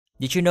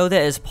Did you know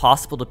that it is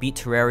possible to beat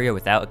Terraria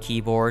without a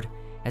keyboard?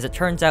 As it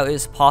turns out, it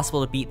is possible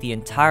to beat the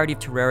entirety of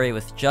Terraria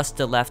with just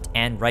the left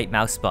and right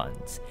mouse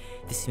buttons.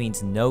 This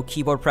means no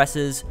keyboard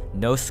presses,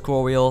 no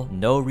scroll wheel,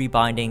 no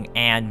rebinding,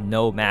 and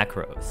no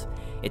macros.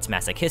 It's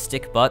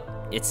masochistic, but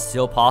it's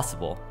still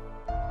possible.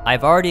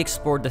 I've already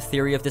explored the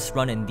theory of this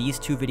run in these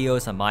two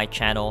videos on my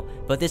channel,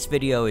 but this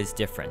video is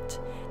different.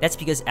 That's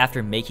because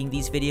after making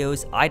these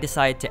videos, I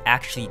decided to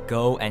actually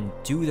go and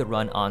do the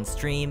run on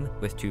stream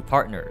with two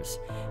partners.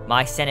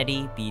 My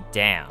sanity be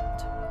damned.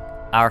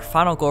 Our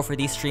final goal for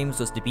these streams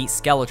was to beat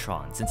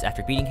Skeletron, since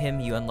after beating him,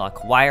 you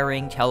unlock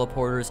wiring,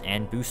 teleporters,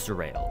 and booster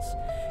rails.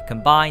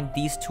 Combined,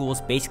 these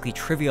tools basically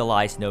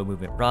trivialize no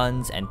movement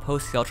runs, and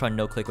post-Skeletron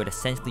no-click would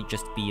essentially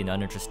just be an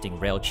uninteresting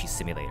rail cheese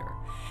simulator.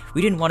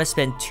 We didn't want to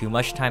spend too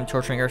much time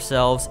torturing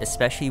ourselves,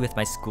 especially with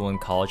my school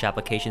and college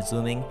applications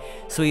looming,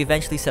 so we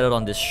eventually settled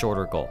on this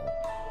shorter goal.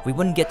 We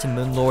wouldn't get to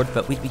Moonlord,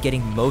 but we'd be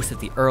getting most of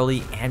the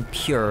early and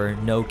pure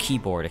no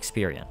keyboard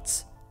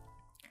experience.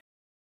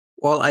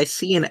 Well, I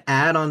see an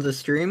ad on the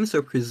stream,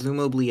 so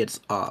presumably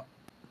it's up.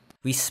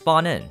 We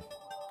spawn in.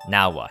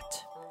 Now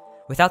what?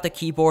 Without the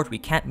keyboard, we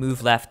can't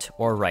move left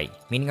or right,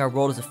 meaning our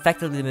world is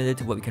effectively limited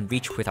to what we can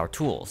reach with our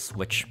tools,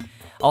 which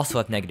also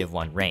have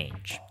 -1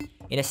 range.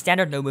 In a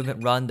standard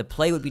no-movement run, the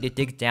play would be to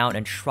dig down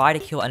and try to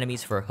kill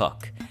enemies for a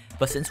hook,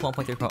 but since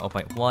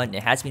 1.3.0.1,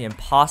 it has been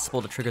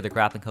impossible to trigger the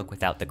grappling hook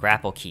without the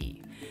grapple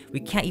key. We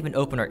can't even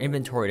open our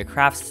inventory to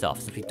craft stuff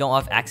since we don't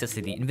have access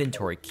to the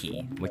inventory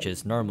key, which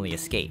is normally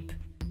escape.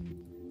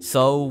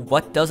 So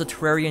what does a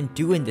Terrarian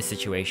do in this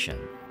situation?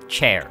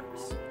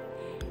 Chairs.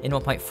 In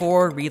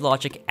 1.4,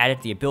 Relogic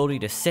added the ability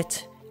to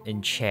sit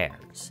in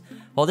chairs.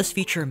 While this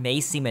feature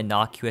may seem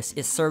innocuous,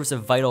 it serves a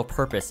vital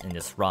purpose in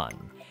this run.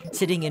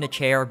 Sitting in a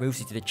chair moves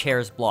you to the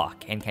chair's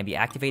block and can be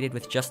activated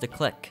with just a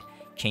click.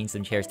 Chain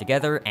some chairs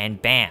together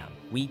and bam,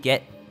 we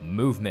get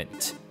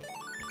movement.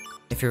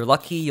 If you're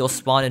lucky, you'll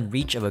spawn in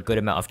reach of a good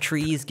amount of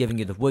trees, giving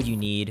you the wood you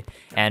need,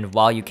 and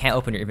while you can't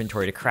open your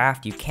inventory to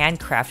craft, you can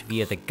craft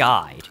via the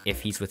guide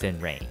if he's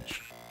within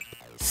range.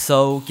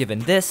 So, given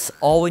this,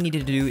 all we need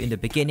to do in the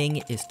beginning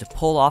is to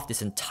pull off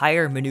this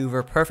entire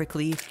maneuver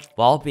perfectly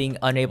while being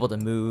unable to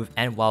move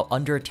and while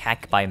under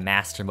attack by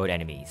Master Mode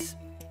enemies.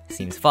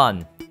 Seems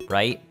fun,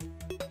 right?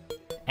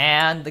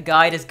 And the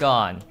guide is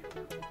gone.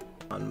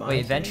 Wait,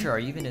 Adventure, are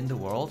you even in the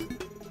world?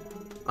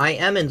 I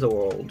am in the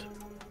world.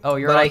 Oh,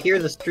 you're But on... I hear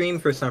the stream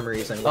for some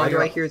reason. Why do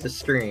I hear the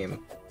stream?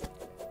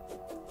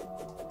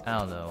 I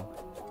don't know.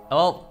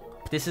 Oh,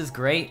 this is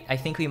great. I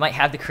think we might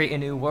have to create a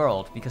new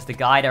world, because the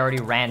guide already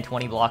ran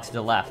 20 blocks to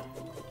the left.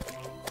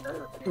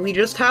 We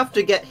just have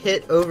to get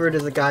hit over to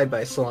the guide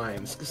by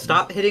slimes.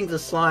 Stop hitting the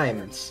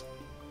slimes.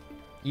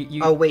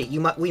 Oh wait,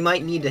 we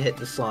might need to hit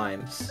the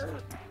slimes.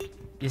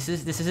 This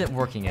isn't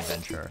working,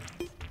 Adventure.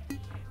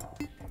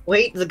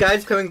 Wait, the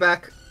guide's coming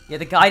back. Yeah,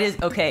 the guide is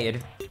okay.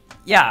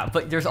 Yeah,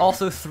 but there's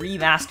also 3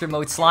 Master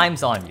Mode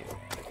slimes on you.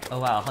 Oh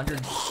wow,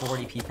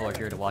 140 people are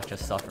here to watch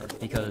us suffer,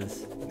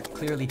 because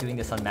clearly doing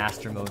this on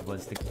Master Mode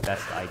was the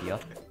best idea.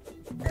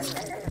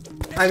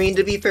 I mean,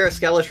 to be fair,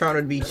 Skeletron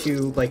would be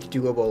too, like,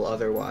 doable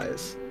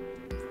otherwise.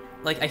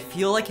 Like, I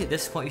feel like at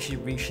this point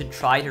we should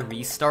try to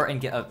restart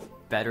and get a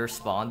better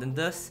spawn than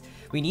this.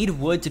 We need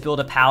wood to build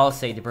a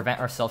palisade to prevent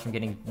ourselves from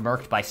getting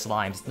murked by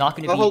slimes. It's not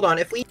going to be... hold on,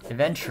 if we...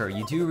 Adventure,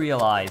 you do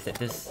realize that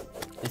this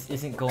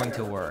isn't going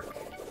to work.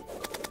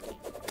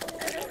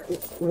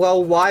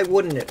 Well, why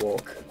wouldn't it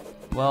work?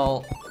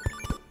 Well,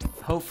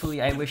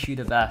 hopefully I wish you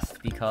the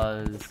best,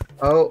 because...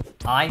 Oh.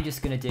 I'm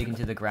just gonna dig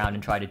into the ground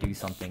and try to do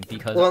something,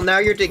 because... Well, now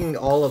you're digging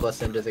all of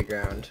us into the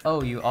ground.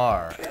 Oh, you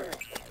are.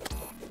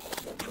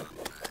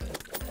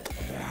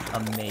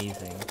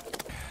 Amazing.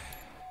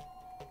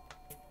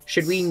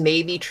 Should we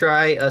maybe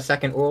try a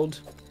second world?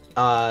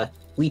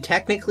 We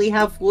technically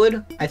have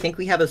wood. I think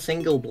we have a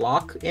single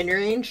block in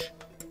range.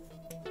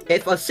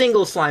 If a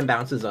single slime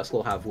bounces us,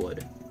 we'll have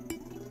wood.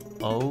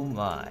 Oh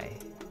my.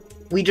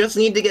 We just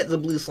need to get the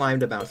blue slime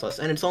to bounce us,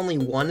 and it's only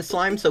one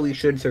slime, so we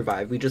should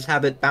survive. We just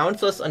have it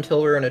bounce us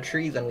until we're in a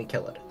tree, then we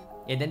kill it.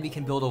 And then we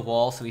can build a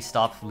wall so we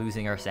stop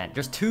losing our sand.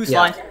 There's 2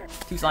 slimes! Yeah.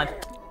 2 slimes.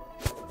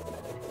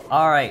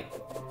 Alright.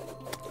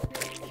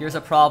 Here's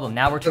a problem.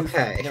 Now we're too...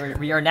 Okay.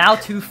 We are now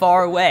too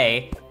far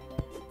away.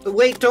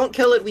 Wait, don't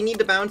kill it. We need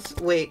to bounce.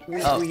 Wait,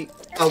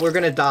 we're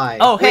gonna die.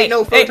 Oh, hey! Wait,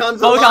 no, hey,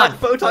 Photon's alive!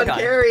 Photon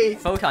carry!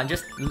 Photon,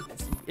 just...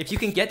 If you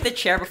can get the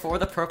chair before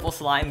the purple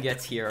slime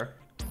gets here.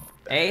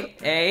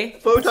 Hey.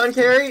 Photon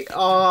carry?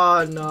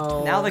 Oh,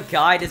 no. Now the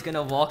guide is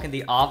gonna walk in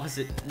the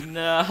opposite...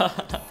 No.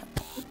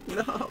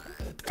 No.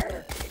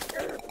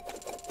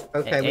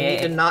 Okay, we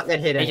need to not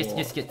get hit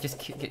anymore. Just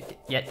get,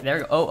 yeah, there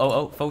you go.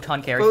 Oh,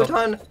 Photon carry.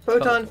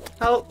 Photon,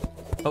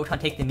 help. Photon,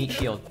 take the meat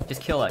shield.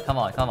 Just kill it. Come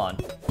on.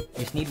 You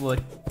just need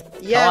wood.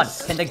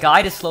 Yes. Come on. And the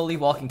guide is slowly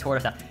walking toward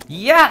us now.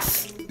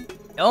 Yes!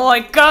 Oh my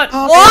god!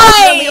 Oh,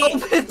 why?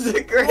 Opens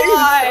a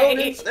gravestone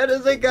instead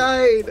of a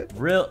guide.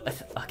 Real.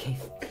 Okay.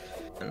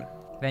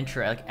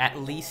 Venture, like, at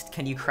least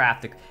can you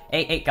craft the...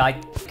 Hey,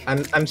 guide.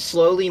 I'm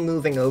slowly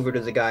moving over to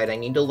the guide. I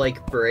need to,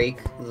 like,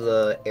 break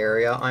the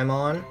area I'm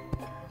on.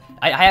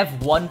 I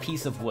have one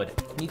piece of wood.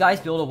 Can you guys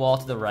build a wall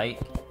to the right?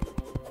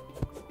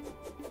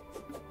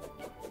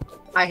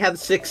 I have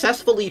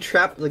successfully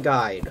trapped the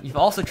guide. You've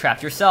also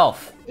trapped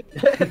yourself.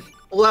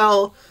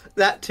 Well,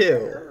 that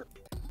too.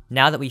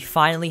 Now that we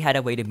finally had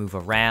a way to move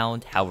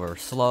around, however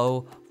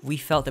slow, we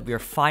felt that we were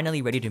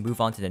finally ready to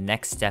move on to the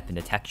next step in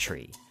the tech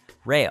tree,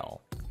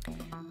 rail.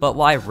 But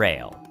why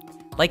rail?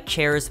 Like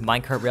chairs,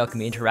 minecart rail can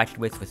be interacted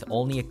with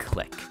only a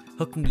click,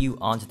 hooking you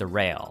onto the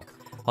rail.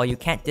 While you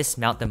can't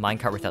dismount the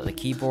minecart without the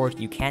keyboard,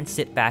 you can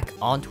sit back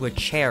onto a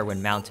chair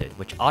when mounted,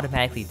 which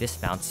automatically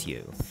dismounts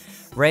you.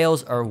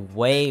 Rails are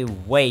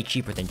way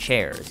cheaper than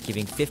chairs,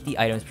 giving 50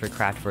 items per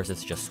craft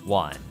versus just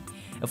 1.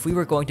 If we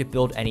were going to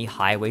build any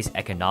highways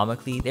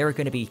economically, they were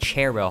going to be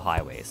chair rail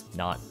highways,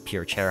 not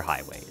pure chair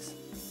highways.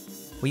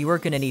 We were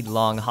going to need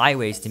long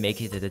highways to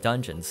make it to the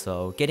dungeon,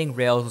 so getting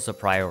rails was a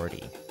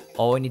priority.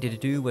 All we needed to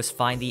do was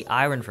find the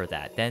iron for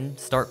that, then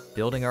start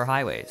building our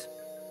highways.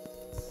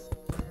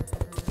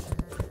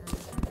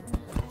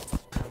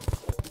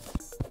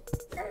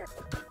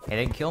 They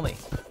didn't kill me.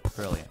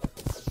 Brilliant.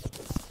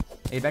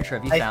 Hey, Adventure,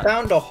 have you found... I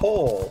found a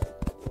hole.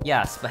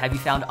 Yes, but have you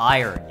found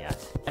iron yet?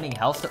 Any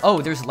health?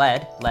 Oh, there's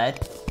lead. Lead.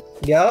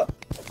 Yep.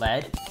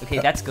 Lead. Okay,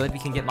 that's good. We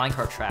can get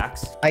minecart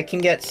tracks. I can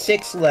get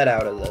 6 lead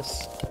out of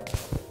this.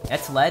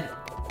 That's lead.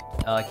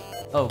 That's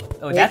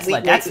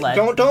lead. That's lead.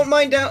 Don't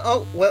mind down.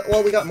 Oh,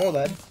 well, we got more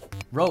lead.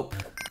 Rope.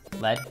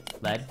 Lead.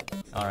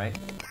 All right.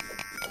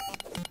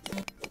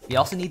 We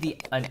also need the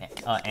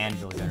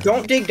anvil.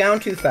 Don't dig down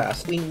too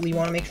fast. We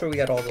want to make sure we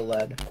got all the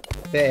lead.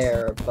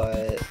 There,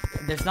 but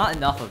there's not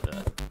enough of it.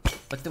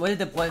 What's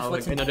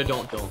no,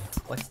 don't.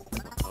 What's?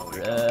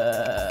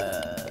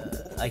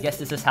 I guess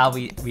this is how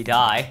we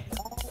die.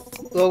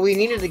 Well, we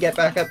needed to get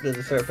back up to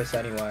the surface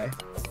anyway.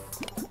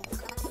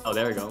 Oh,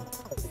 there we go.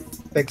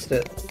 Fixed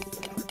it.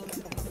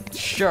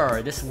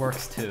 Sure, this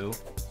works too.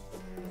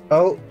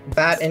 Oh,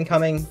 bat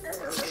incoming.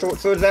 Short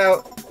swords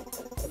out.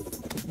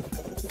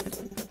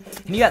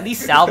 Can you at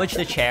least salvage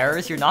the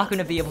chairs? You're not going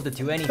to be able to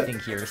do anything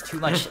here. There's too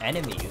much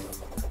enemies.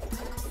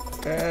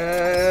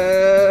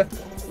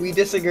 We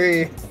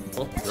disagree.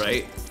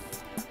 Right.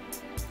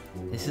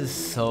 This is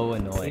so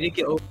annoying. We need to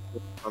get over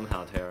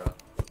somehow, Terra.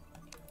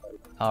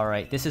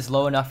 Alright, this is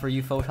low enough for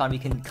you, Photon. We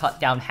can cut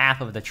down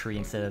half of the tree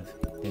instead of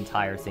the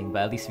entire thing,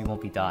 but at least we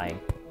won't be dying.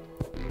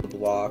 The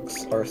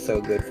blocks are so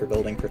good for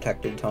building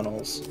protected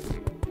tunnels.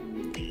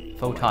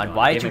 Photon,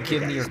 why did you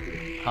give me your...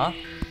 Huh?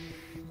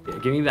 Yeah,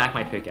 give me back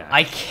my pickaxe.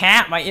 I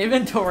can't! My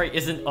inventory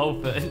isn't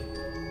open!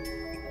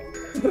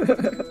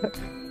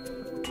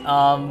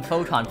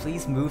 Photon,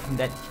 please move from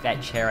that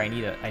chair.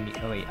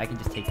 Oh wait, I can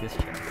just take this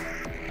chair.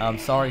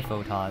 Sorry,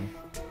 Photon.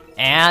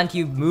 And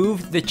you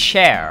moved the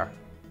chair.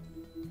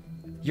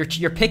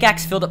 Your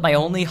pickaxe filled up my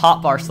only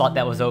hotbar slot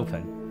that was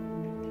open.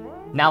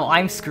 Now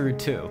I'm screwed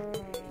too.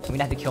 I'm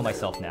gonna have to kill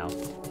myself now.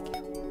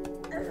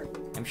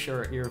 I'm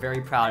sure you're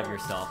very proud of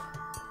yourself.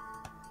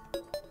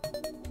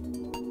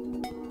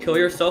 Kill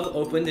yourself,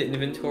 open the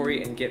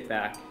inventory, and get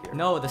back here.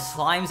 No, the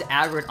slime's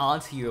aggroed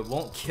onto you. It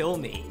won't kill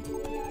me.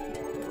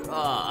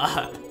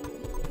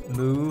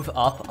 Move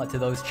up to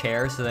those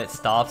chairs so that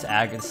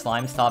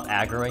slime stop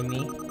aggroing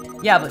me.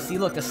 Yeah, but see,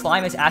 look, the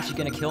slime is actually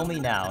gonna kill me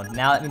now.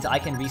 Now that means I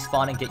can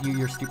respawn and get you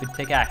your stupid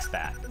pickaxe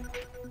back.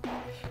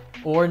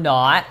 Or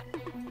not.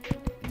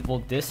 Will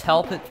this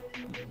help it?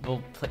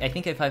 I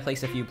think if I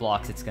place a few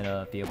blocks, it's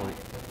gonna be able to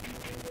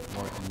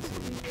more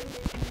easily.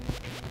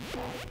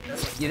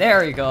 Yeah,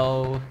 there we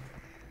go.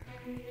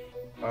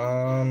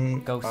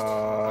 Ghost.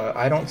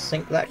 I don't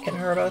think that can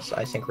hurt us.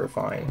 I think we're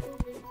fine.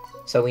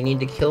 So we need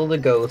to kill the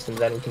ghost, and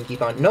then we can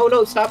keep on.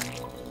 No, stop.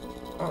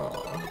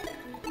 Aww.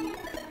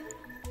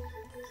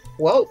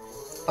 Well,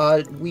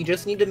 we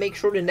just need to make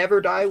sure to never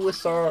die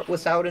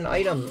without an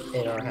item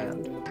in our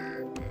hand.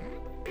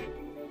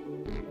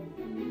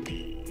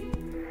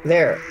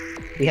 There.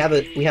 We have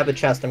a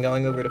chest. I'm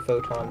going over to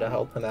Photon to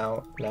help him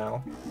out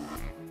now.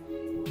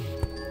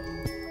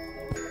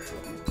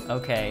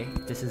 Okay,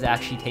 this is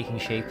actually taking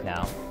shape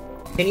now.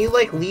 Can you,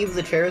 like, leave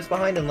the chairs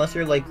behind unless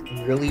you're, like,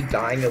 really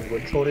dying of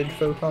wood shortage,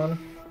 Photon?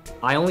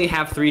 I only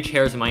have 3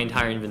 chairs in my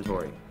entire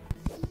inventory.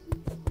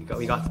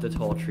 We got to the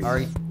tall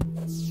tree.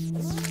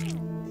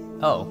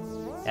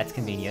 Oh, that's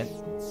convenient.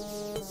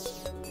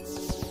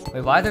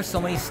 Wait, why are there so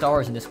many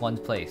stars in this one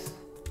place?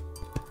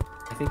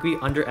 I think we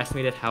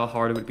underestimated how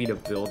hard it would be to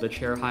build a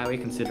chair highway,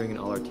 considering in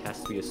all our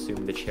tests we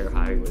assumed the chair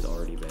highway was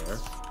already there.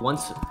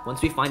 Once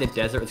we find a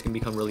desert, it's gonna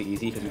become really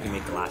easy because we can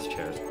make glass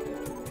chairs.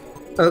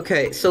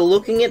 Okay, so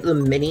looking at the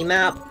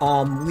mini-map,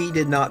 we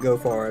did not go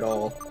far at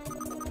all.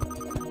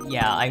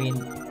 Yeah, I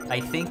mean, I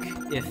think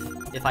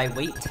if I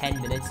wait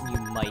 10 minutes, you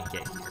might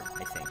get here,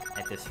 I think,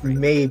 at this rate.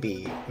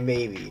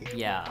 Maybe.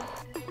 Yeah.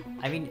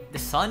 I mean, the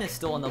sun is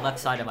still on the left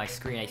side of my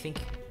screen. I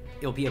think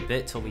it'll be a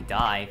bit till we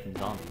die from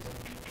zombies.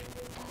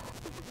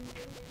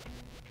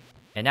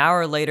 An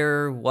hour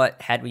later,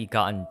 what had we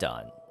gotten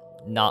done?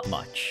 Not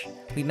much.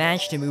 We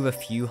managed to move a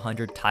few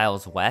hundred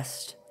tiles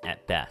west,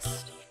 at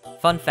best.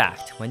 Fun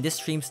fact, when this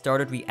stream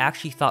started, we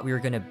actually thought we were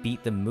gonna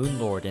beat the Moon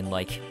Lord in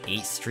like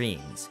 8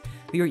 streams.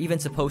 We were even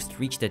supposed to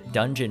reach the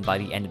dungeon by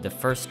the end of the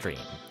first stream.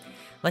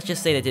 Let's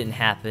just say that didn't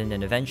happen,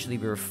 and eventually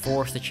we were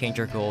forced to change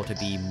our goal to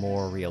be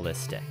more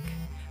realistic.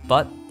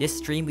 But this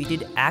stream we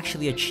did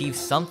actually achieve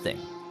something,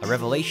 a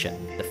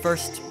revelation, the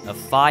first of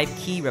 5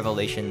 key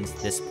revelations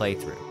this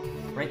playthrough.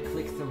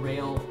 Right-click the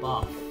rail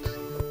buff.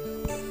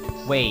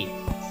 Wait,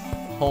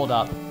 hold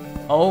up.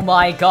 Oh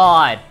my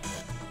god!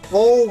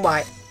 Oh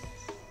my...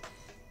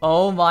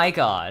 Oh my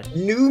god.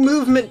 New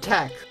movement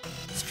tech!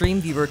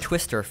 Stream viewer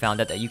Twister found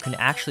out that you can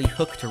actually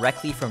hook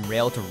directly from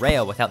rail to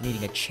rail without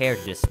needing a chair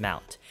to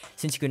dismount,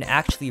 since you can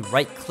actually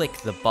right-click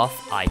the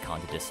buff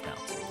icon to dismount.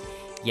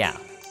 Yeah,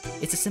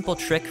 it's a simple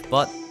trick,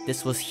 but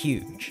this was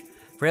huge.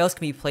 Rails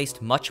can be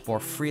placed much more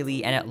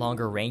freely and at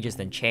longer ranges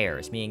than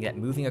chairs, meaning that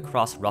moving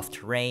across rough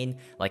terrain,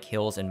 like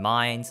hills and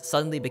mines,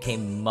 suddenly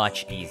became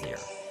much easier.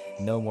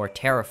 No more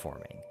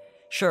terraforming.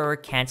 Sure,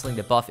 cancelling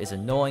the buff is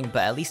annoying,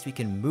 but at least we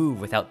can move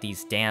without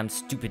these damn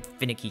stupid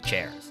finicky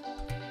chairs.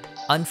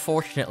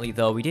 Unfortunately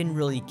though, we didn't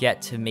really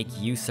get to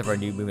make use of our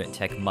new movement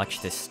tech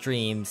much this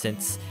stream,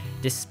 since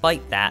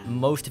despite that,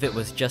 most of it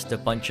was just a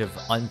bunch of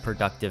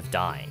unproductive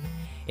dying.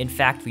 In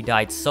fact, we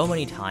died so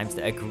many times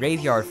that a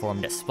graveyard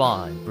formed at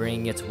spawn,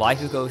 bringing its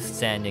waifu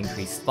ghosts and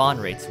increased spawn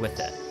rates with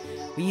it.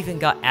 We even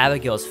got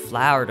Abigail's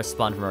flower to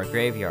spawn from our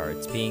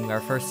graveyards, being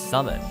our first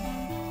summon.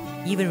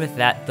 Even with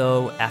that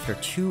though, after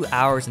 2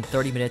 hours and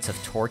 30 minutes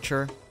of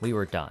torture, we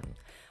were done.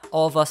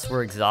 All of us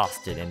were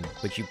exhausted, and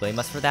would you blame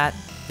us for that?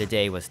 The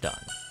day was done.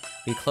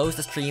 We closed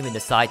the stream and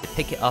decided to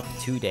pick it up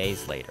 2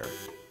 days later.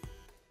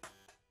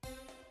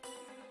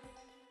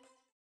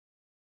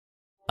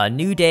 A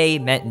new day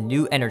meant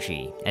new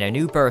energy, and a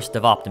new burst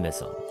of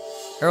optimism.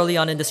 Early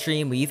on in the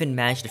stream, we even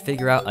managed to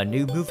figure out a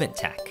new movement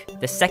tech,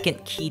 the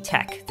second key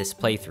tech this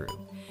playthrough.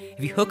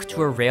 If you hook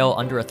to a rail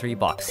under a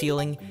 3-block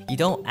ceiling, you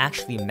don't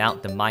actually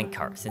mount the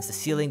minecart since the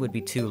ceiling would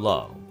be too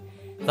low.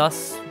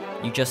 Thus,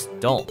 you just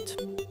don't.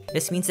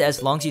 This means that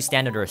as long as you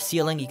stand under a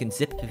ceiling, you can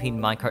zip between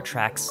minecart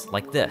tracks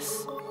like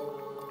this.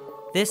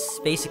 This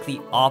basically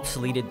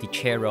obsoleted the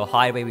chair rail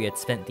highway we had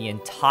spent the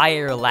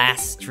entire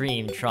last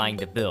stream trying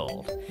to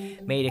build.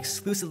 Made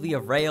exclusively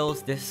of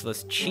rails, this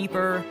was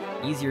cheaper,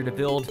 easier to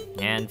build,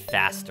 and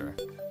faster.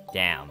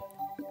 Damn.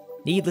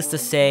 Needless to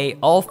say,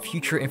 all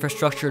future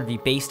infrastructure would be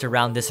based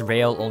around this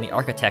rail-only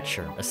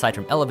architecture, aside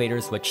from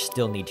elevators which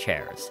still need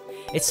chairs.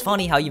 It's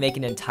funny how you make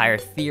an entire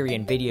theory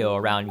and video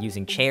around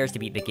using chairs to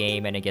beat the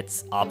game and it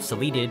gets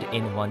obsoleted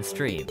in one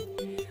stream.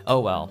 Oh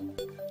well.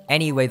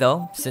 Anyway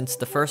though, since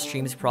the first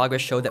stream's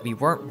progress showed that we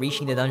weren't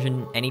reaching the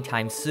dungeon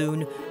anytime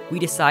soon, we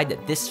decided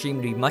that this stream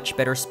would be much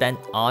better spent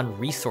on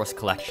resource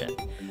collection.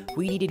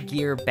 We needed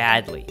gear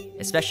badly,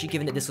 especially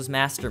given that this was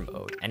master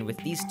mode, and with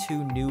these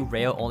 2 new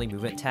rail-only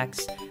movement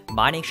techs,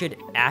 mining should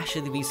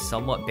actually be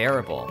somewhat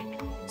bearable.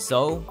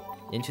 So,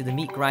 into the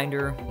meat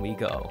grinder we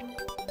go.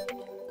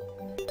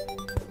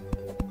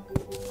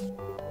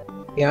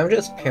 Yeah, I'm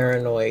just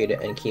paranoid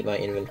and keep my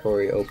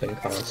inventory open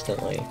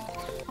constantly.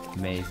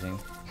 Amazing.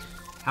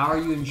 How are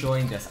you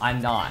enjoying this?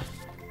 I'm not.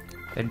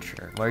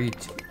 Venture, where are you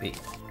wait,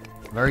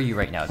 where are you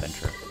right now,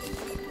 Venture?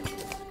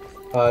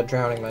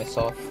 Drowning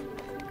myself.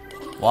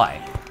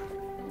 Why?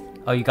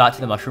 Oh, you got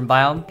to the mushroom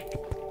biome?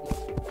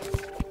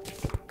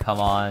 Come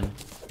on.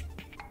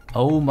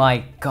 Oh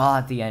my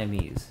god, the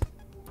enemies.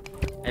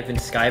 I've been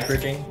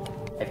skybridging.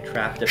 I've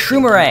trapped a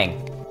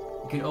Shroomerang!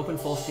 You can open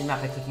full screen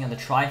map by clicking on the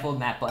trifold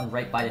map button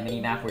right by the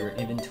mini-map where your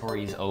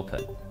inventory is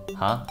open.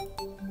 Huh?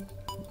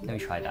 Let me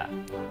try that.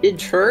 Did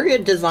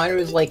Terraria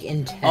designers, like,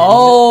 intend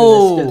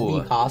Oh! for this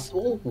to be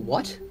possible?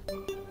 What?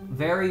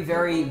 Very,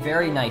 very,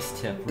 very nice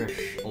tip,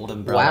 Rish Old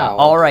Umbrella. Wow.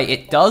 Alright,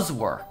 it does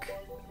work.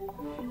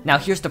 Now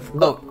here's the...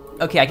 Oh,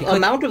 okay, I can The click...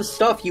 amount of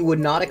stuff you would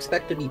not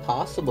expect to be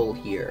possible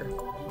here.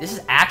 This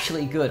is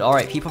actually good.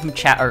 Alright, people from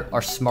chat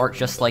are smart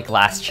just like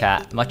last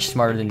chat. Much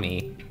smarter than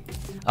me.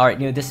 Alright,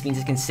 you know, this means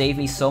it can save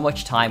me so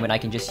much time when I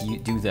can just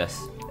do this.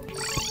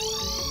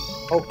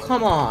 Oh,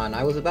 come on.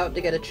 I was about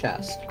to get a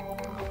chest.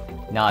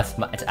 No,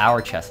 it's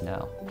our chest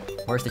now.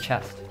 Where's the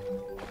chest?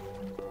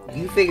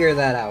 You figure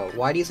that out.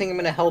 Why do you think I'm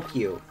gonna help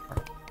you?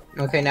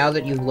 Okay, now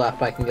that you've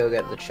left, I can go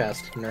get the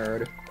chest,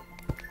 nerd.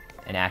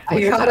 An act. I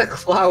got a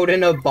cloud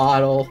in a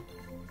bottle.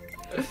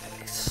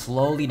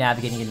 Slowly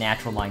navigating a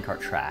natural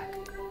minecart track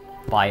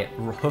by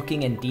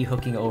hooking and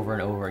dehooking over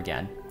and over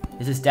again.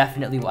 This is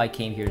definitely what I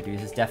came here to do.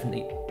 This is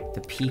definitely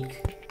the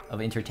peak of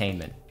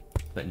entertainment.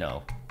 But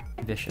no.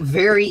 Vicious.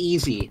 Very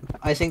easy.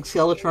 I think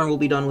Skeletron will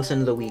be done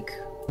within the week.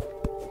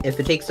 If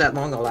it takes that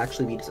long, I'll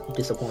actually be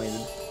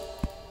disappointed.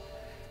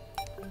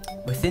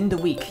 Within the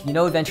week. You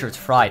know, Adventure, it's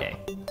Friday.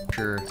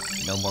 Sure,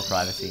 no more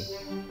privacy.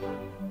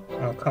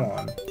 Oh, come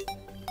on.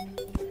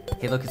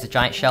 Hey, look, it's a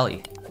giant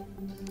Shelly.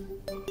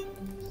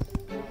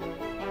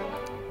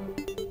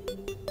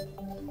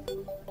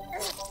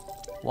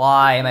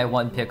 Why am I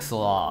 1 pixel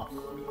off?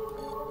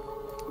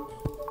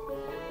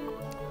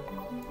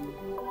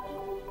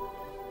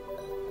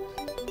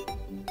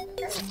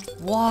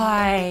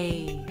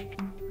 Why?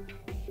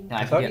 Now,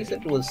 I thought you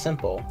said it was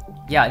simple.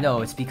 Yeah,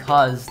 no, it's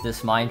because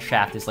this mine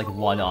shaft is like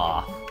 1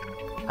 off.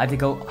 I have to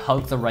go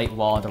hug the right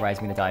wall, otherwise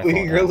I'm gonna die.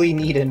 We really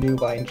need a new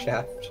mine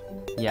shaft.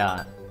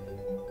 Yeah.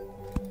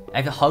 I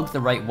have to hug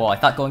the right wall. I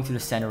thought going through the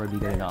center would be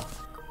good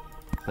enough.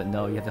 But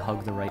no, you have to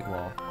hug the right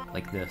wall.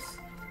 Like this.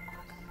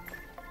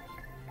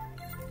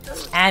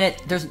 And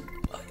there's...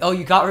 Oh,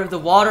 you got rid of the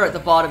water at the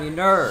bottom, you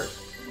nerd!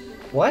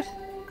 What?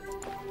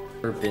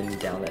 Never been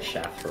down that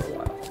shaft for a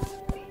while.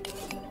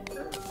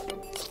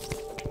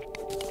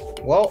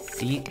 Well...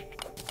 See?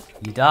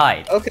 You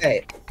died.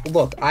 Okay,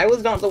 look, I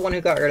was not the one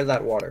who got rid of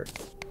that water.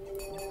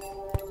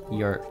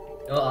 You're...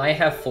 Oh, I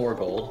have 4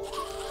 gold.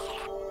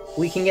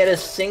 We can get a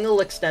single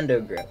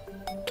extendo grip.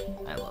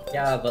 I love it.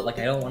 Yeah, but like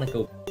I don't want to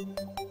go.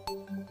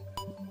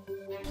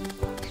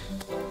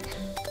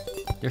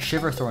 There's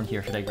Shiver Thorn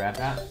here, should I grab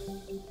that?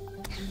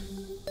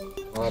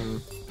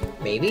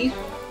 Maybe?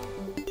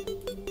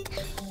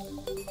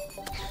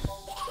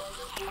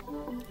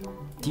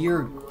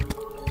 Dear...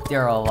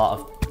 There are a lot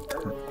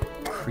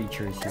of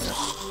creatures here.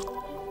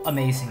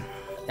 Amazing.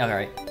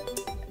 Alright.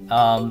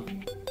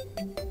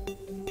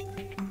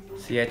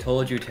 See, I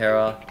told you,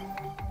 Terra.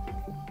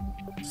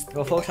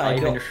 Well, Photon, Not I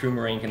even don't... your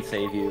Shroomerain can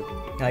save you.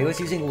 I was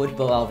using Wood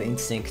Bow out of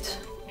instinct.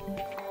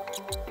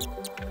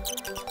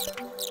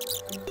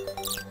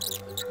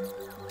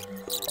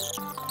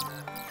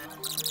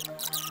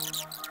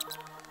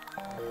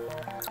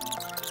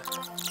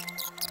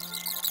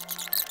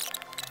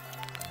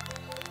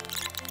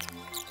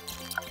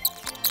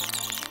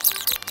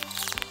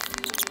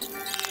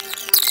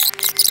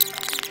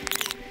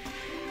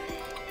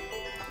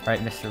 Alright,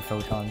 Mr.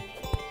 Photon.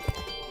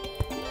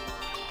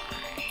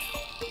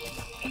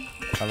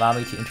 Allow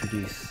me to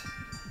introduce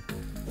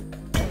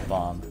the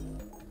bomb.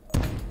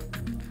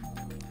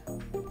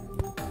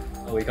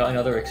 Oh, we got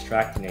another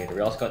extractinator.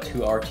 We also got 2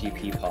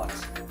 RTP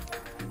pots.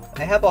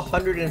 I have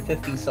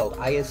 150 salt.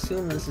 I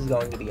assume this is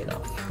going to be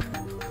enough.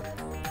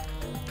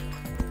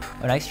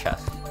 A nice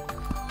chest.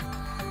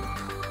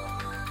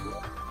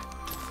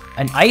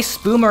 An ice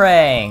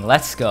boomerang!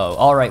 Let's go.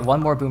 Alright,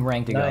 one more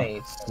boomerang to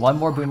Nice. go. One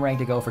more boomerang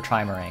to go for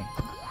Trimerang.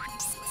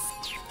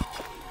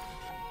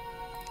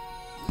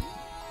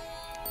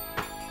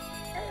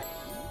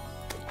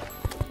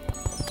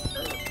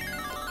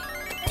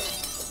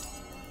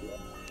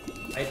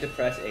 I had to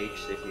press H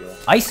to heal.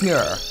 Ice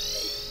Mirror!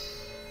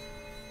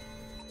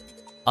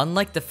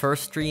 Unlike the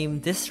first stream,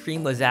 this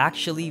stream was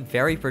actually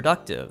very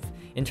productive.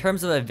 In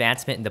terms of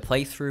advancement in the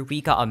playthrough,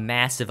 we got a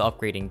massive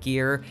upgrade in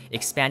gear,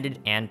 expanded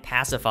and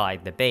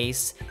pacified the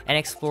base, and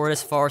explored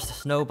as far as the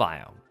snow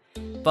biome.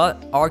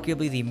 But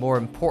arguably the more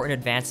important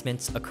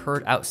advancements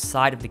occurred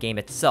outside of the game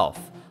itself,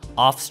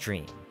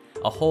 off-stream.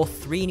 A whole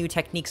 3 new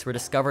techniques were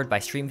discovered by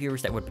stream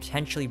viewers that would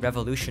potentially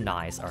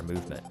revolutionize our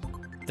movement.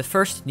 The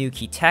first new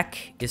key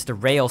tech is the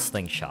rail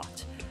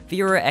slingshot.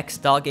 Viewer X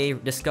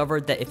Dogge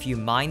discovered that if you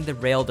mine the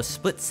rail the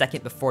split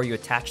second before you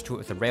attach to it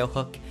with a rail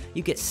hook,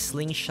 you get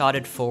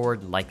slingshotted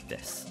forward like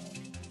this.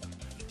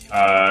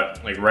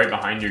 Like right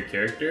behind your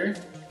character,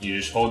 you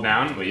just hold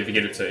down. Well, you have to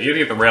get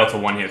the rail to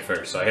 1 hit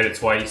first. So I hit it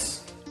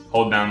twice,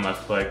 hold down,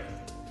 left click,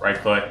 right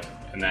click,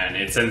 and then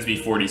it sends me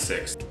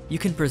 46. You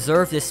can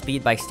preserve this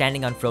speed by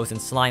standing on frozen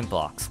slime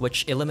blocks,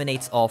 which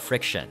eliminates all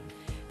friction.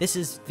 This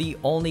is the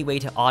only way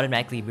to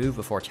automatically move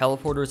before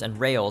teleporters and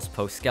rails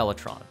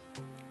post-Skeletron.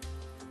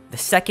 The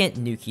second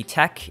new key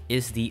tech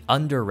is the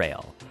under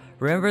rail.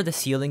 Remember the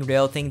ceiling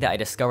rail thing that I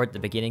discovered at the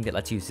beginning that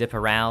lets you zip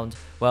around?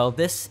 Well,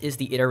 this is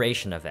the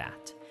iteration of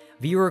that.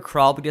 Viewer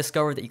probably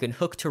discovered that you can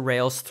hook to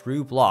rails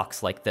through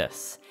blocks like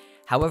this.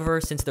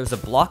 However, since there's a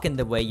block in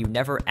the way, you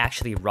never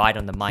actually ride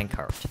on the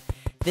minecart.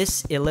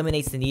 This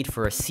eliminates the need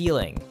for a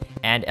ceiling,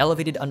 and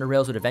elevated under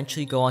rails would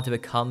eventually go on to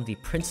become the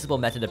principal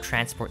method of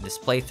transport in this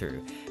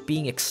playthrough,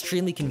 being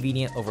extremely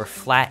convenient over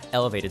flat,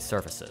 elevated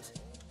surfaces.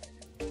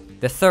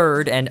 The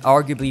third, and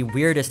arguably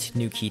weirdest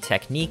new key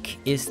technique,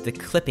 is the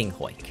clipping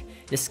hoik.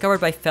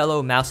 Discovered by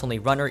fellow mouse-only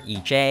runner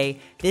EJ,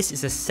 this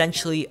is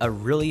essentially a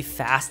really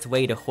fast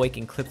way to hoik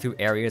and clip through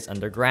areas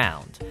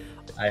underground.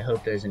 I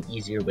hope there's an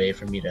easier way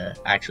for me to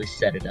actually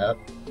set it up.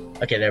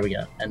 Okay, there we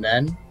go. And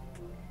then,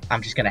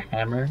 I'm just gonna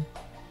hammer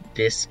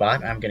this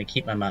spot, and I'm gonna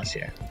keep my mouse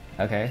here.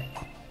 Okay.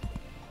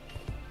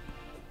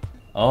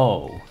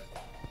 Oh.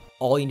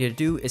 All you need to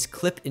do is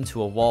clip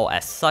into a wall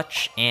as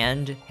such,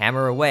 and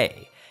hammer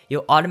away.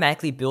 You'll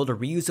automatically build a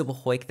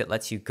reusable hoik that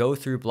lets you go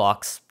through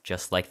blocks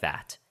just like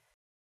that.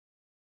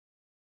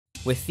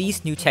 With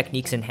these new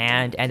techniques in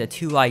hand, and the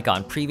 2 I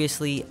got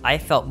previously, I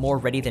felt more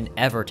ready than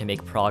ever to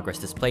make progress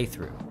this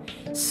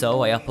playthrough.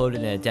 So I uploaded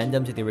an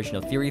addendum to the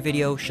original theory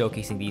video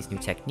showcasing these new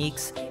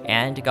techniques,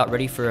 and got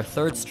ready for a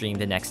 3rd stream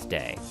the next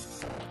day.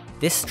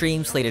 This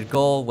stream's slated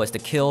goal was to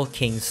kill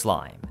King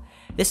Slime.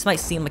 This might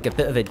seem like a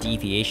bit of a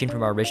deviation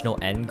from our original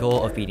end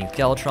goal of beating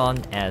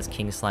Skeletron, as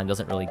King Slime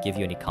doesn't really give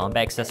you any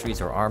combat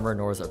accessories or armor,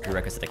 nor is it a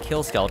prerequisite to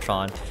kill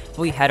Skeletron, but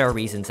we had our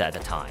reasons at the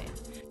time.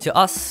 To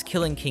us,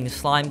 killing King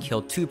Slime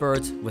killed 2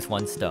 birds with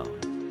 1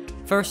 stone.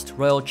 First,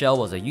 Royal Gel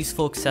was a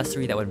useful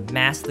accessory that would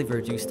massively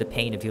reduce the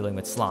pain of dealing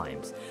with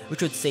slimes,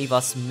 which would save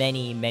us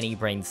many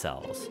brain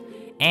cells.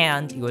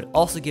 And it would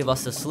also give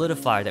us the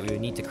solidifier that we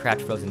would need to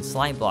craft frozen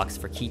slime blocks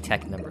for key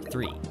tech number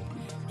 3.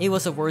 It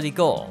was a worthy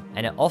goal,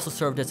 and it also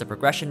served as a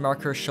progression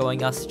marker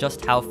showing us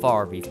just how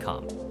far we've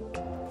come.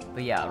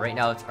 But yeah, right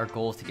now our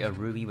goal is to get a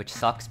ruby, which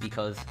sucks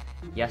because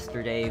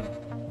yesterday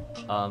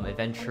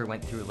Adventure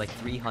went through like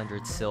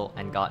 300 silt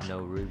and got no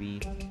ruby,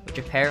 which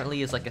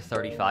apparently is like a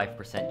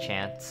 35%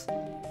 chance,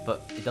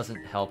 but it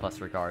doesn't help us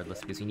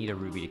regardless because we need a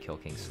ruby to kill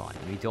King Slime,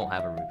 and we don't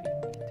have a ruby.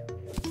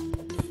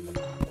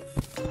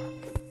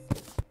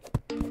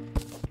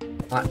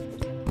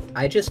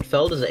 I just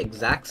fell to the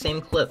exact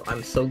same cliff.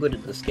 I'm so good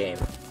at this game.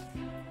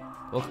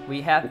 Well, we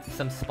have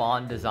some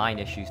spawn design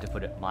issues, to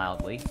put it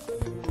mildly.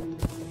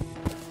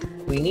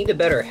 We need a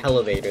better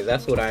elevator,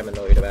 that's what I'm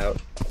annoyed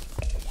about.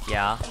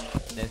 Yeah,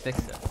 then fix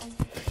it.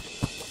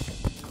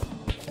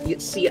 You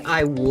see,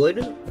 I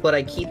would, but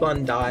I keep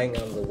on dying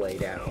on the way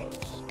down.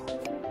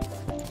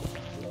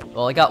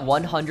 Well, I got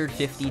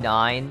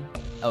 159.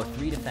 Oh,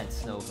 3 defense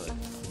snow hood.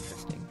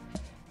 Interesting.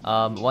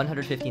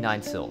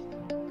 159 silt.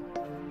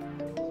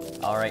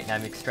 Alright, now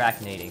I'm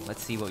extractinating.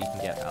 Let's see what we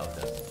can get out of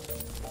this.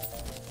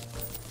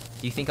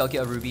 Do you think I'll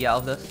get a ruby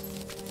out of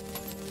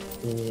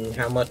this?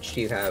 How much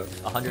do you have?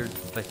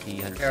 150,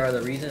 100. Terra,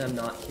 the reason I'm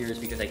not here is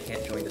because I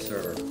can't join the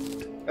server.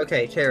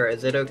 Okay, Terra,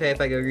 is it okay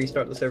if I go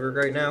restart the server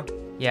right now?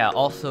 Yeah,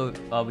 also,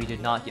 we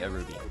did not get a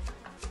ruby.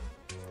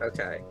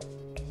 Okay.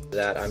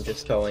 That I'm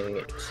just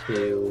going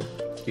to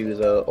do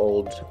the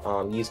old,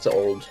 use the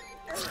old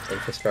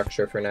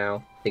infrastructure for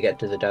now to get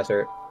to the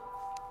desert.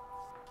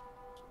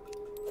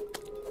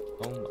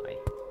 Oh my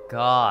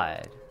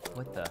god.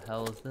 What the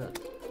hell is this?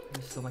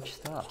 There's so much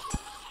stuff.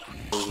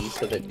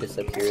 So that it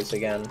disappears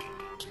again.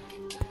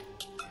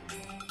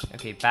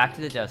 Okay, back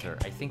to the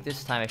desert. I think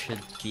this time I should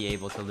be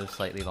able to live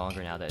slightly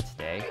longer now that it's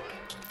day.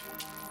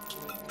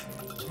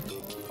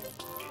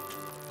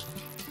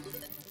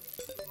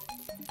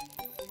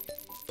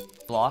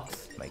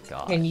 Blocks? My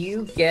god. Can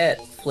you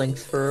get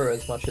Flink's fur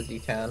as much as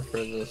you can for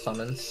the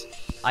summons?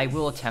 I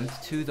will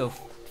attempt to, though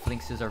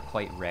Flinxes are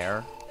quite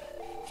rare.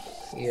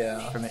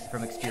 Yeah.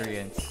 From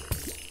experience,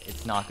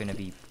 it's not going to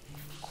be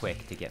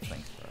quick to get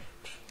Flink's fur.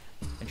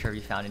 I'm sure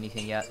you found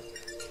anything yet?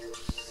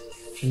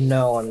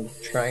 No, I'm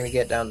trying to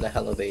get down the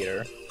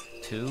elevator.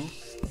 2?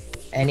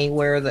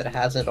 Anywhere that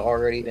hasn't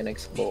already been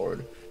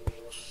explored.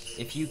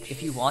 If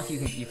you want,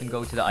 you can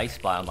go to the ice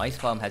biome. Ice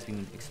biome has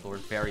been explored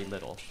very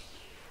little.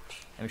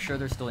 I'm sure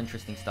there's still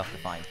interesting stuff to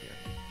find here.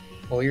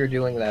 Well, you're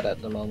doing that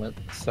at the moment,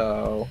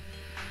 so...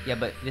 Yeah,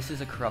 but this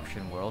is a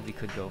corruption world. We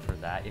could go for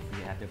that if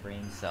we have the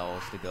brain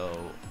cells to go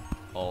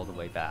all the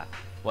way back.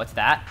 What's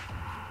that?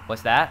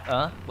 What's that?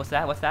 What's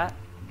that? What's that?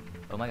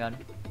 Oh my god.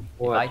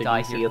 What, if did I die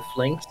you see here... a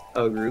Flinx?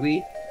 A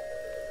ruby?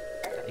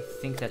 I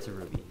think that's a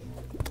ruby.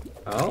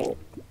 Oh.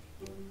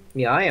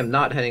 Yeah, I am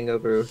not heading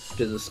over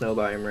to the snow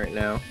biome right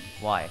now.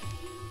 Why?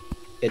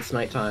 It's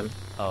nighttime.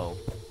 Oh,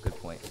 good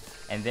point.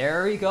 And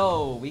there we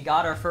go! We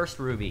got our first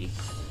ruby.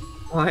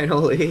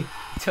 Finally.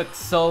 It took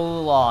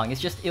so long.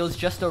 It was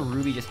just a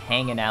ruby just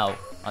hanging out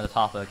on the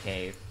top of a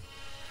cave.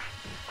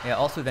 Yeah,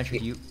 also Adventure,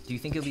 do you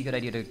think it would be a good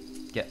idea to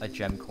get a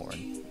gem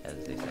corn,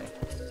 as they say?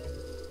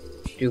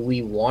 Do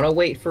we want to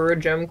wait for a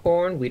gem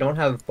corn? We don't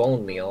have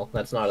bone meal.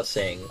 That's not a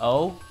thing.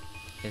 Oh?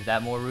 Is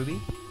that more ruby?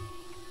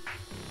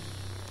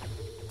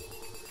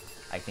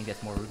 I think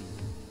that's more ruby.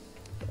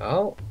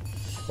 Oh?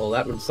 Well,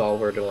 that would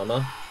solve our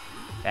dilemma.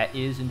 That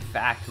is, in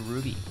fact,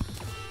 ruby.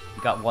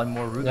 We got one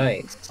more ruby.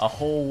 Nice. A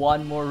whole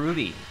one more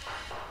ruby.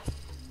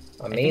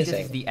 I think Amazing.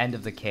 this is the end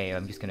of the cave.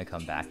 I'm just gonna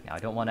come back now. I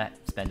don't want to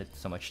spend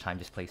so much time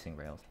just placing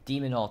rails.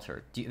 Demon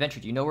Altar. Adventure,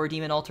 do you know where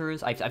Demon Altar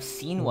is? I've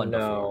seen one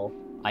before.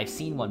 I've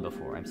seen one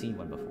before. I've seen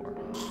one before.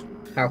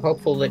 How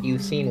hopeful that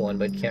you've seen one,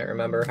 but can't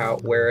remember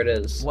where it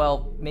is.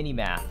 Well,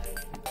 mini-map.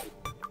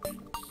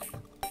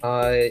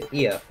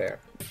 Yeah, fair.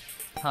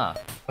 Huh.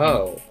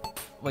 Oh.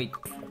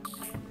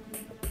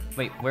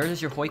 Wait, where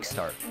does your hoik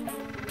start?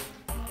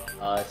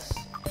 It's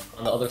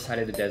on the other side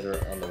of the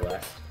desert on the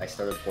west. I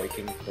started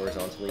hoiking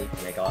horizontally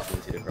and I got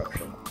into the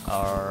corruption.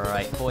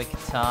 Alright,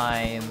 hoik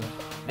time.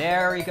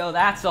 There we go,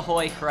 that's a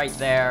hoik right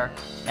there.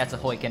 That's a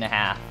hoik and a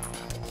half.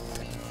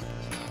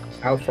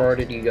 How far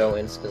did you go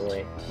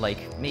instantly?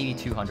 Like, maybe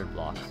 200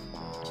 blocks.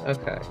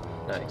 Okay,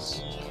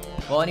 nice.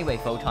 Well, anyway,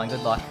 Photon,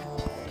 good luck.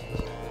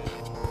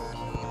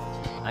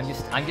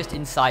 I'm just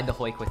inside the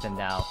hoik with him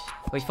now.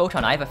 Wait,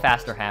 Photon, I have a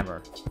faster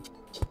hammer.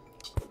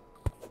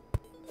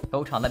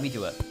 Photon, let me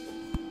do it.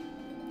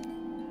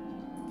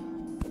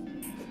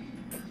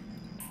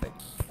 Wait.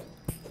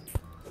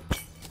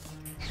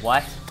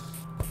 What?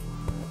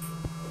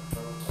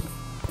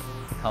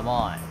 Come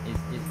on.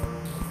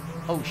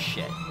 Oh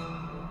shit.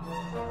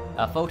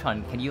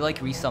 Photon, can you like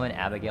resummon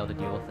Abigail to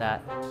deal with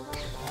that?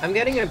 I'm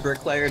getting a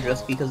bricklayer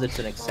just because it's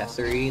an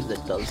accessory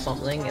that does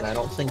something, and I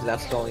don't think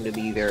that's going to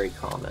be very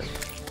common.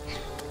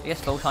 I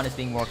guess Photon is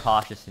being more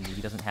cautious than you.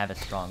 He doesn't have as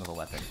strong of a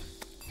weapon.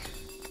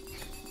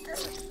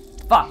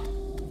 Fuck!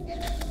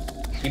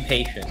 Be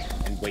patient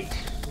and wait.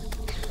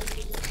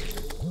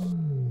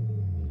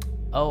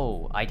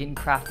 Oh, I didn't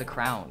craft the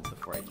crowns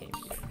before I came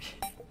here.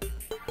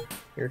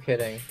 You're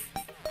kidding.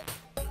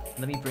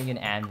 Let me bring an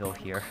anvil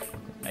here,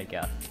 I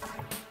guess.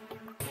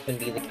 Can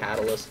be the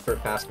catalyst for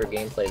faster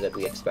gameplay that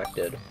we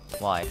expected.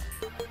 Why?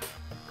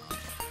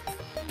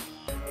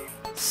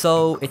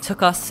 So, it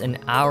took us an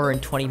hour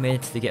and 20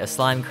 minutes to get a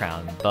slime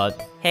crown,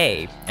 but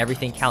hey,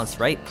 everything counts,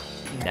 right?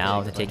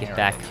 Now to take it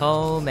back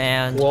home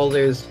and... Well,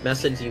 there's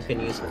methods you can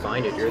use to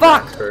find it. You're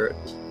Fuck! the expert.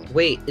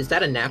 Wait, is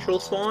that a natural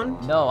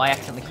spawn? No, I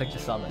accidentally clicked to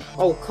summon.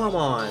 Oh, come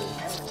on.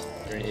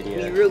 You're an We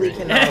idiot. really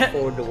cannot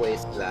afford to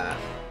waste that.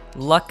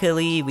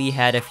 Luckily, we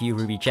had a few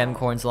ruby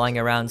gemcorns lying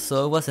around,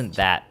 so it wasn't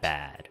that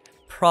bad.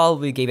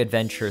 Probably gave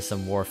Adventure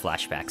some war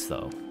flashbacks,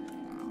 though.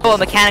 Oh, a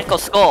mechanical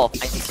skull!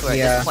 I swear,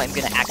 Yeah. at this point I'm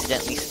gonna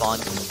accidentally spawn,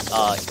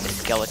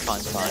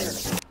 Skeletron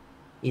Prime.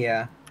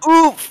 Yeah.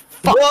 Oof!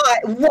 Why?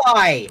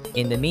 Why?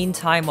 In the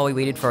meantime, while we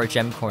waited for our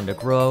gemcorn to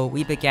grow,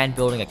 we began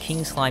building a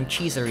king slime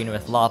cheese arena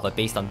with lava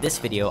based on this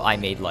video I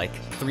made like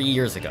 3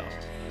 years ago.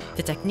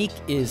 The technique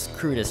is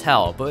crude as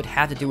hell, but it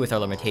had to do with our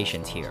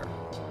limitations here.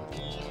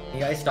 You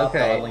guys stop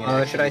Okay, dawdling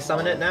and should I actually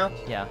summon it now?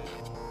 Yeah.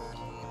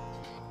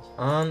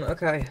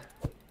 Okay.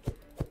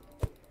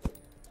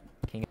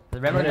 I'm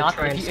Remember gonna not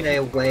try and if you- stay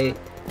away.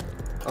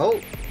 Oh,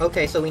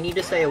 okay, so we need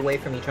to stay away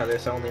from each other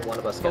so only one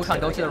of us gets Photon,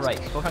 hit, go I to the guess. right.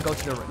 Photon, go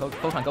to the right.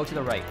 Photon, go to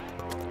the right.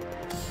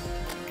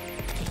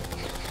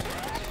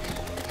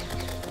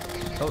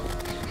 Oh.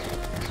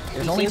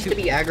 There's He only seems two. to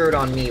be aggroed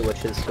on me,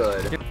 which is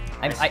good.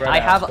 I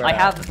have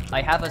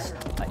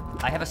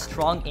a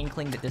strong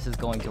inkling that this is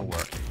going to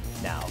work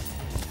now.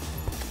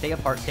 Stay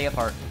apart, stay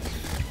apart.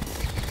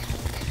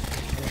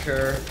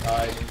 Sure,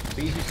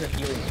 please use a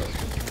healing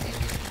potion.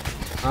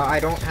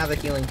 I don't have a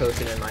healing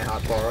potion in my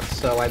hotbar,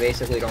 so I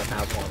basically don't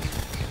have one.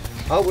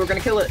 Oh, we're gonna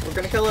kill it! We're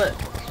gonna kill it!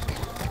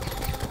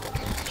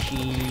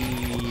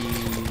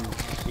 Cheese.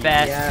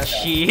 Best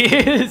Yes.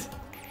 cheese.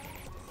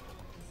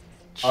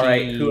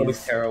 Alright, who owes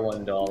Cheese. Terra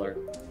 $1?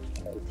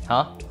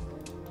 Huh?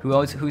 Who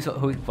owes, who,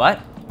 what?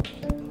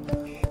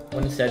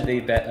 One said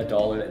they bet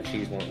 $1 that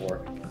cheese won't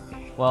work.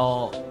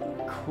 Well,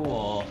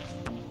 cool.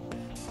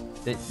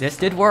 This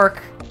did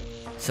work.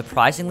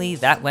 Surprisingly,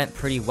 that went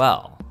pretty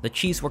well. The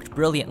cheese worked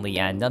brilliantly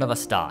and none of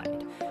us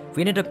died.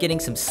 We ended up getting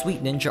some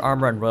sweet ninja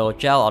armor and royal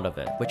gel out of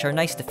it, which are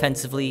nice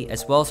defensively,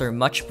 as well as our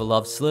much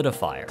beloved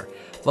solidifier.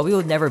 But we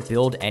would never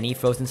build any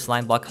frozen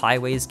slime block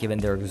highways given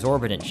their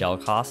exorbitant gel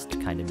cost,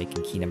 kinda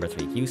making key number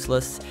 3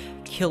 useless,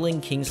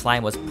 killing King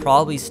Slime was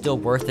probably still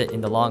worth it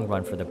in the long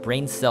run for the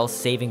brain cell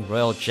saving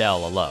royal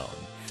gel alone.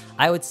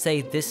 I would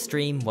say this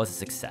stream was a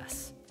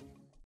success.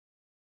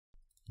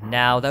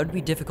 Now, that would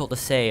be difficult to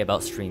say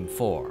about Stream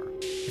 4.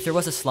 If there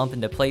was a slump in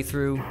the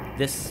playthrough,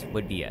 this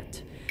would be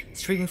it.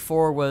 Stream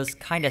 4 was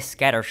kinda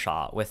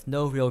scattershot with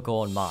no real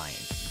goal in mind.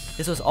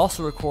 This was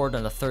also recorded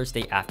on a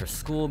Thursday after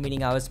school,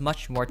 meaning I was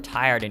much more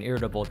tired and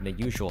irritable than the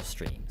usual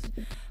streams.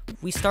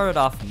 We started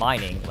off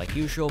mining like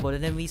usual, but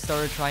then we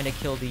started trying to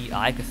kill the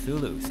Eye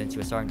Cthulhu since he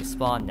was starting to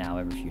spawn now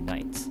every few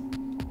nights.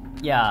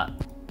 Yeah,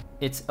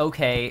 it's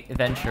okay,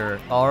 Adventure.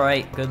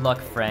 Alright, good luck,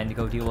 friend.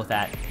 Go deal with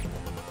that.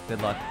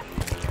 Good luck.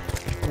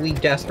 We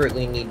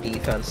desperately need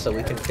defense so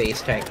we can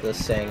face tank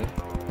this thing.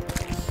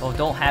 Oh,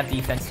 don't have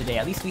defense today.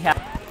 At least we have...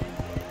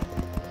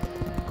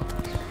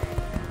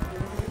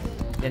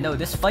 Yeah, no,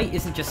 this fight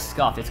isn't just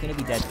scuffed. It's gonna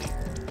be deadly.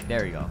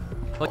 There you go.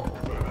 Look.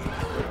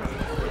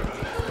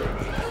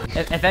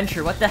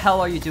 Adventure, what the hell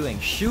are you doing?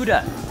 Shoot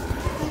it!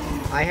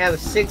 I have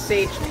 6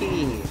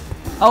 HP.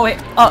 Oh, wait.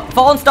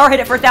 Fallen Star hit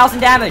it for 1,000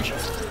 damage!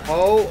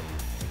 Oh,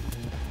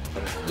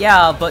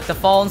 Yeah, but the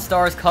Fallen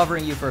Star is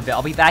covering you for a bit.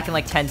 I'll be back in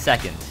like 10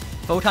 seconds.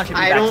 Photon should be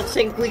I back. don't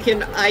think we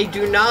can. I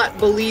do not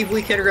believe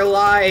we can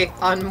rely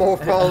on more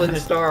fallen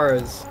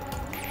stars.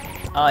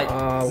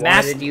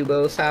 Why did you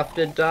both have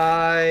to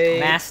die?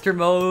 Master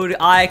Mode,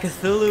 Eye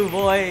Cthulhu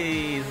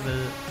boys!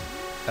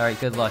 Alright,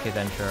 good luck,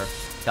 Adventurer.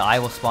 The eye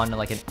will spawn in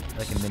like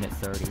a minute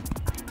 30.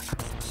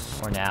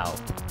 Or now.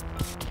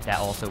 That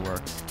also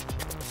works.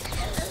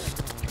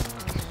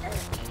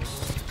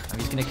 I'm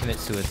just gonna commit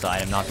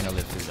suicide. I'm not gonna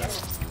live through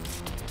this.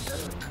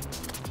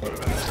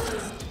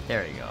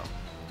 There you go.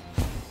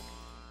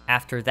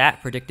 After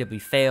that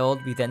predictably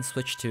failed, we then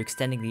switched to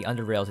extending the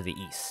underrail to the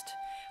east.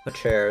 But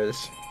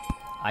Chairs.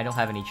 I don't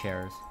have any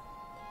chairs.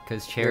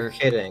 Because You're chairs...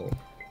 kidding.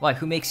 Why?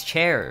 Who makes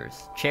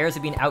chairs? Chairs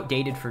have been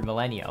outdated for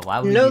millennia. Why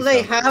would we No, use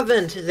they them?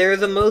 haven't. They're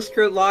the most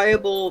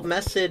reliable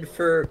method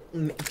for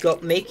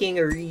making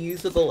a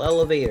reusable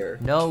elevator.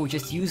 No,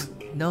 just use...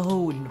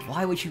 No,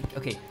 why would you...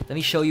 Okay, let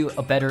me show you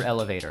a better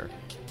elevator.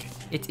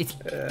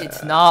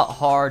 It's not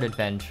hard,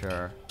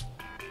 Adventure.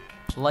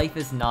 Life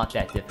is not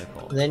that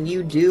difficult. Then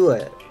you do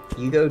it.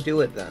 You go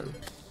do it then.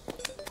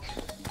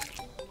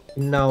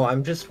 No,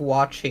 I'm just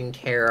watching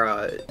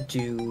Terra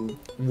do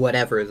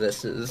whatever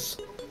this is.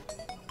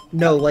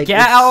 No, like, Get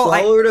it's out,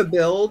 slower to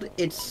build,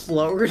 it's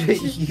slower to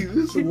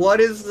use? What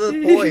is the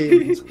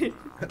point?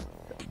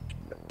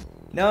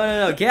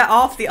 No, get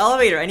off the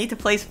elevator. I need to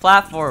place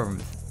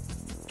platforms.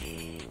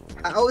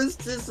 How is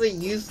this a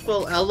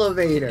useful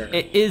elevator?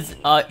 It is,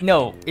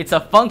 no, it's a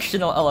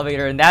functional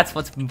elevator, and that's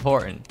what's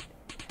important.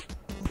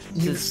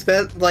 You've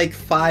spent like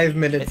 5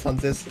 minutes on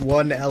this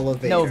one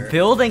elevator. No,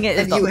 building it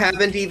is and you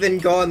haven't even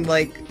gone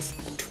like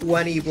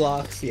 20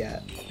 blocks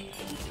yet.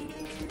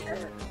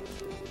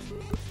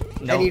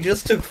 No. And you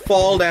just took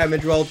fall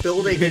damage while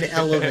building an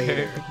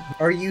elevator.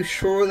 Are you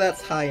sure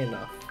that's high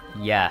enough?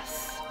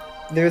 Yes.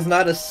 There's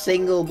not a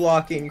single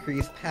block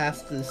increase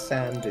past this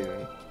sand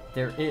dune.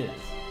 There is.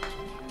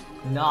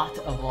 Not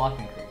a block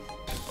increase.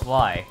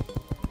 Why?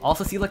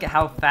 Also, see, look at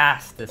how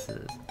fast this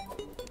is.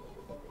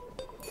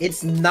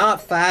 It's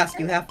not fast,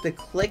 you have to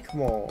click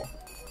more.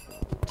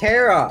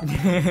 Terra!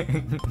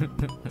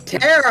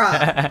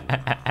 Terra!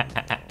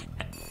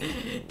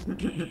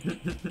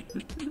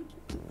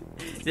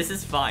 This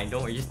is fine,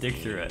 don't worry, just dig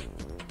through it.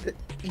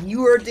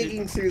 You are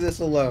digging through this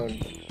alone.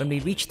 When we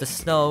reached the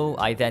snow,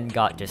 I then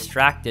got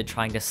distracted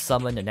trying to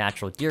summon a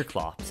natural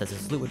Deerclops, as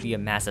his loot would be a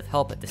massive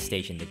help at this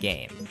stage in the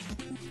game.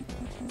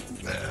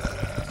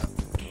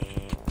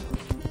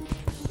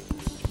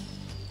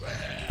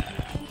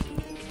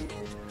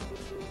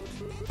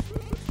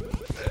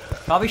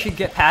 Probably should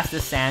get past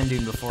this sand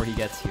dune before he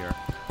gets here.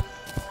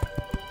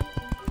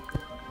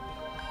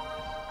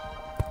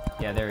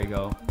 Yeah, there we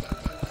go.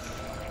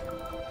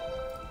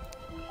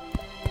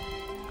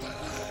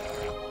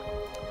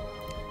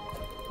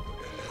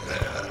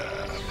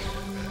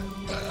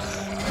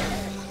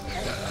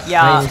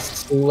 Yeah. I'm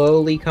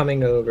slowly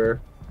coming over.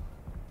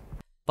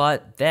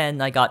 But then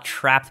I got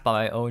trapped by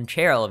my own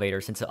chair elevator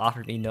since it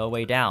offered me no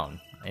way down.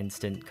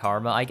 Instant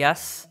karma, I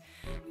guess?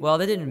 Well,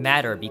 that didn't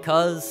matter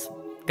because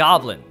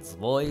goblins,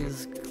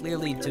 boys,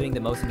 clearly doing the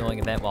most annoying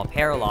event while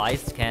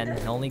paralyzed can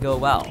only go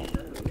well.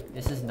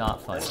 This is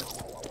not funny.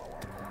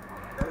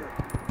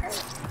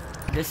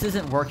 This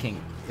isn't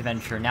working,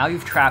 Adventure. Now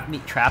you've trapped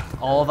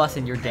all of us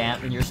in your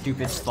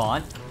stupid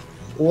spawn.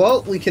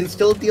 Well, we can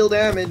still deal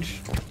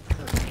damage.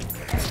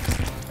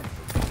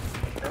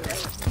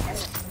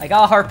 I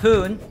got a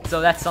harpoon,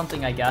 so that's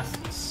something, I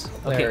guess.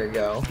 Okay, There we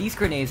go. These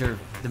grenades are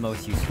the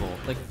most useful.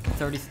 Like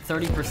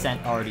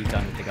 30% already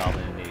done with the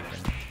goblin invasion.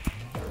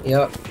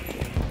 Yep.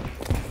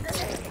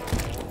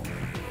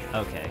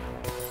 Okay.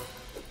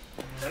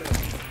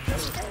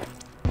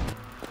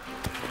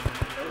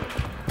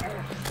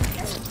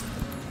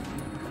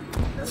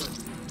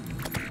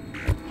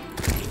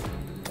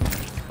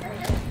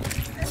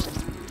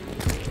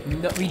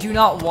 No, we do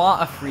not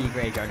want a free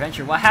graveyard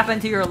adventure. What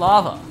happened to your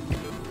lava?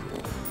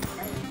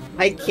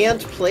 I can't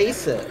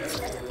place it.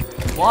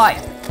 Why?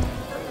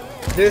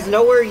 There's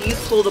nowhere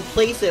useful to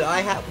place it.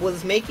 I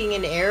was making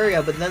an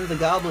area, but then the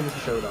goblins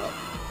showed up.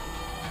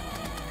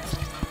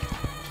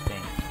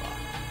 Thank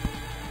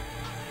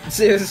fuck.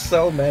 There's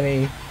so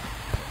many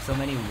So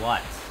many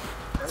what?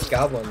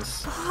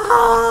 goblins.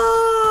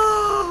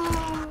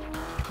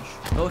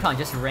 Photon,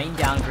 just rain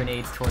down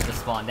grenades towards the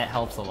spawn. That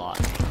helps a lot.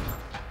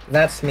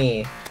 That's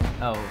me.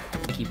 Oh,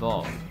 Mickey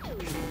Ball.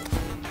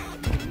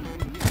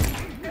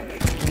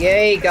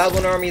 Yay,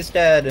 goblin army's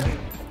dead.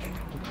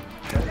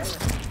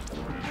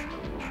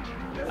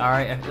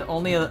 Alright,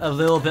 only a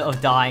little bit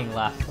of dying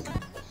left.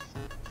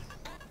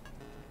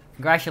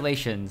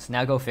 Congratulations,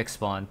 now go fix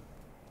spawn.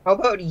 How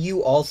about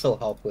you also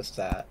help with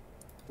that?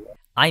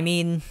 I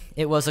mean,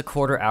 it was a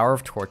quarter hour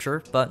of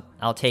torture, but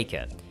I'll take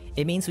it.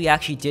 It means we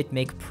actually did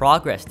make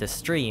progress this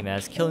stream,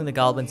 as killing the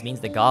goblins means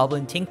the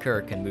goblin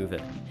tinker can move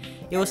it.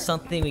 It was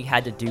something we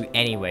had to do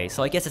anyway,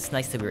 so I guess it's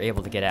nice that we were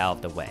able to get it out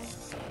of the way.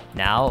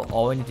 Now,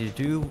 all we needed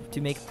to do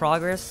to make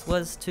progress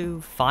was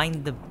to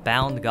find the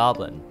bound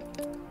goblin.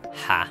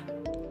 Ha.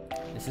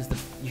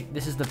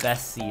 This is the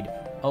best seed.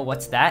 Oh,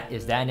 what's that?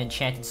 Is that an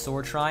enchanted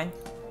sword shrine?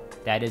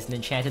 That is an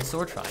enchanted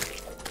sword shrine.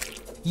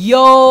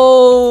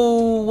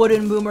 Yo!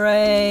 Wooden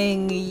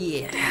boomerang!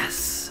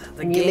 Yes!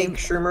 The Can you make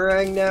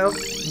Shrimmerang now?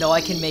 No,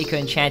 I can make an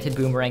enchanted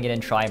boomerang and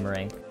then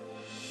trimerang.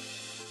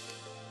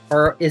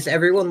 Or is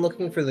everyone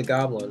looking for the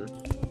goblin?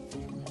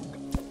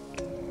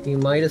 You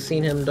might have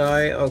seen him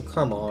die. Oh,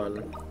 come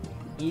on.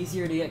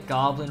 Easier to get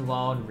goblin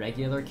while in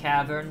regular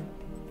cavern?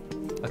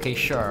 Okay,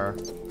 sure.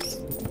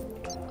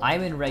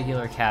 I'm in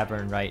regular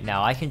cavern right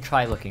now. I can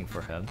try looking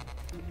for him.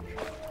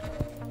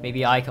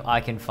 Maybe I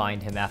can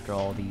find him after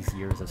all these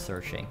years of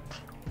searching.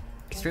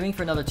 Streaming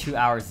for another 2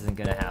 hours isn't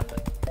gonna happen.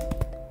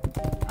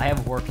 I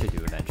have work to do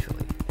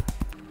eventually.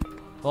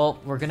 Well,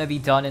 we're gonna be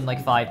done in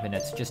like 5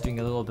 minutes, just doing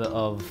a little bit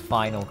of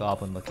final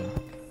goblin looking.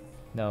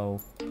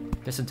 No.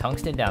 There's some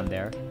tungsten down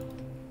there.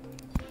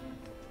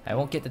 I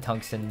won't get the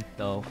tungsten,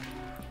 though.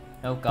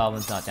 No,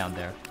 goblin's not down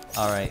there.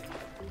 Alright.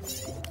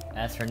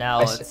 As for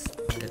now,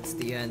 it's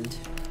the end.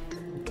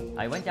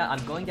 I'm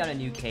going down a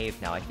new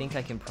cave now. I think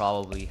I can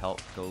probably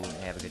help go and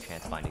have a good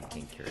chance finding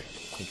Tinker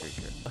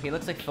here. Okay,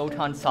 looks like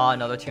Photon saw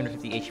another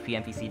 250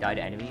 HP NPC die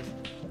to enemies.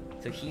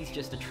 So he's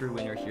just a true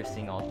winner here,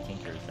 seeing all the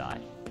Tinkers die.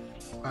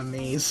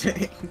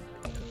 Amazing.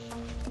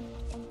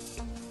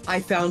 I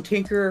found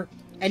Tinker,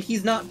 and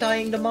he's not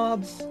dying to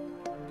mobs.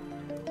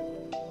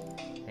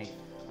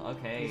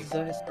 Okay. This is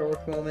a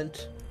historic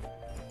moment.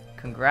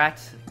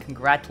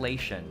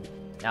 Congratulations.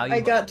 Now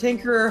I got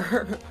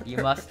Tinker. You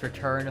must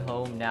return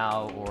home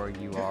now, or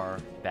you are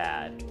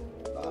bad.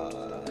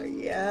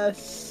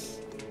 Yes.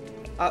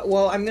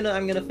 Well, I'm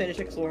gonna finish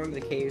exploring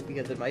the cave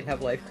because it might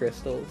have life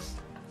crystals.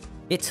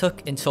 It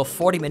took until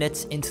 40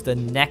 minutes into the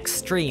next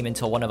stream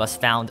until one of us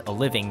found a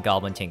living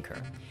Goblin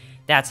Tinker.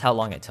 That's how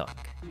long it took.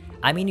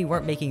 I mean, we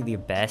weren't making the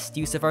best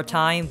use of our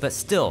time, but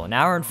still, an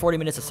hour and 40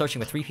 minutes of searching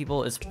with 3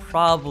 people is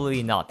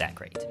probably not that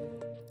great.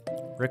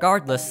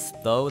 Regardless,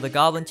 though, the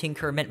Goblin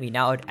Tinker meant we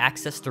now had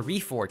access to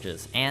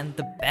reforges, and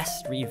the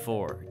best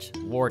reforge,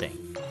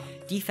 warding.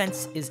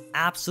 Defense is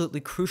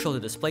absolutely crucial to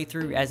this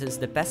playthrough, as it's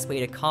the best way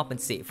to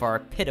compensate for our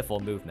pitiful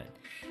movement.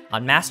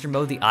 On Master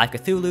Mode, the Eye of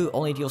Cthulhu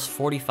only deals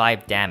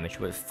 45 damage.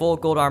 With full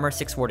gold armor,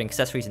 6 warding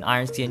accessories, and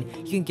iron skin,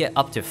 you can get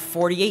up to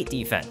 48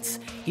 defense,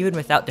 even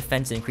without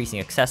defense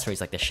increasing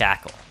accessories like the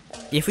Shackle.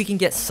 If we can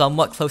get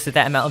somewhat close to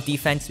that amount of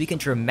defense, we can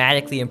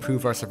dramatically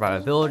improve our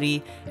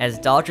survivability, as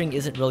dodging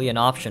isn't really an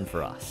option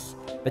for us.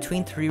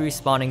 Between 3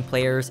 respawning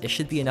players, it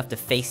should be enough to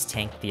face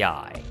tank the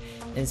Eye.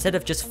 Instead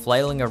of just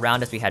flailing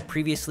around as we had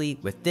previously,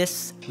 with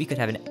this, we could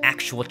have an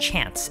actual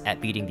chance at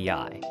beating the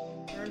Eye.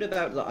 Concerned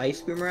about the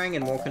ice boomerang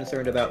and more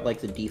concerned about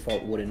like the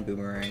default wooden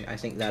boomerang. I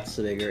think that's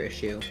the bigger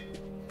issue.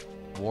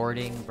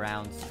 Warding,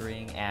 brown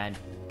string, and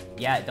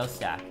yeah, it does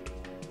stack.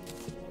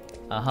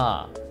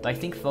 But I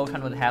think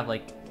Photon would have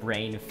like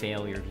brain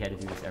failure if he had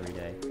to do this every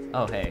day.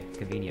 Oh hey,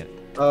 convenient.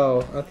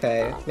 Oh,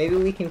 okay. Maybe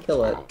we can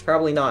kill it.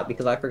 Probably not,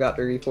 because I forgot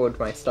to reforge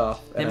my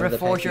stuff. Then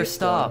reforge your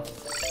stuff.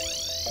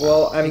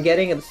 Well, I'm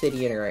getting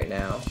obsidian right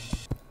now.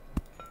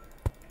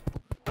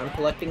 I'm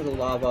collecting the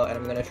lava, and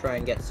I'm gonna try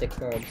and get 6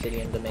 more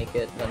obsidian to make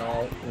it, then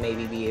I'll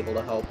maybe be able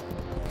to help.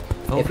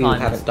 If you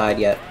haven't died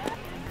yet.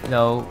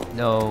 No.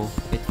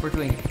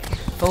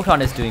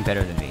 Photon is doing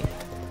better than me.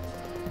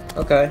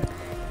 Okay.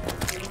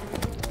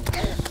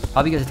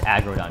 Probably because it's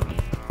aggroed on me.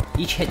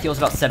 Each hit deals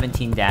about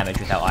 17 damage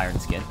without iron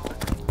skin.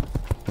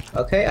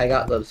 Okay, I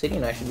got the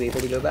obsidian, I should be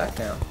able to go back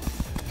now.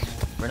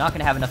 We're not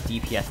gonna have enough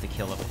DPS to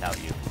kill it without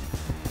you.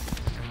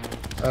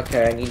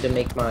 Okay, I need to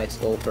make my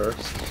skull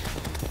first.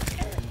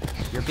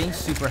 You're being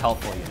super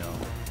helpful, you know.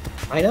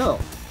 I know.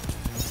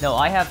 No,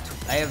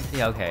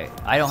 yeah, okay.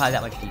 I don't have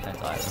that much defense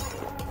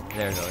either.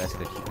 There we go, that's a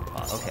good keeper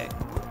spot. Okay.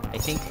 I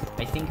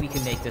think we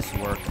can make this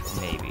work,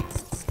 maybe.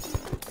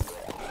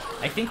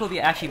 I think we'll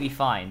actually be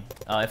fine.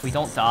 If we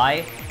don't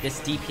die,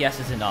 this DPS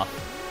is enough.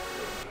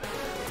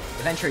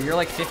 Adventure, you're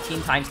like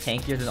 15 times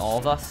tankier than all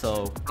of us,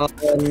 so...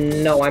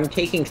 No, I'm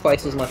taking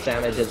twice as much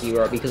damage as you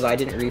are because I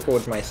didn't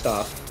reforge my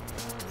stuff.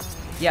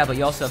 Yeah, but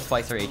you also have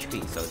twice our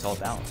HP, so it's all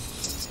balanced.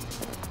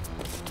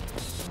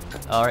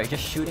 Alright,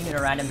 just shooting in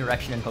a random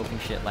direction and hoping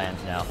shit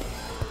lands now.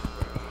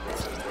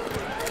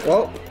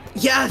 Well,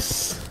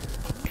 yes!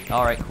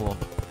 Alright, cool.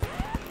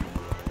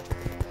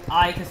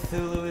 Eye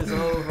Cthulhu is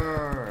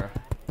over!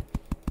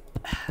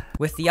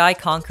 With the Eye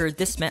conquered,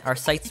 this meant our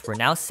sights were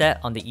now set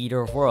on the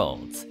Eater of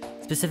Worlds.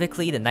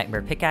 Specifically, the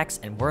Nightmare Pickaxe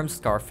and Worm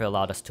Scarf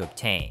allowed us to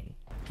obtain.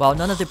 While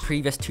none of the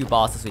previous 2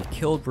 bosses we've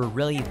killed were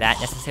really that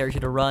necessary to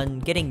the run,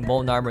 getting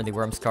Molten Armor and the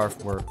Worm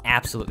Scarf were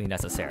absolutely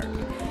necessary.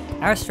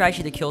 Our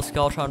strategy to kill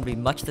Skeletron would be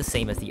much the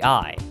same as the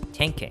Eye,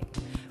 tanking.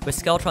 With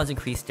Skeletron's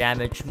increased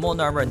damage,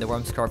 Molten Armor and the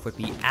Worm Scarf would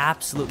be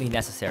absolutely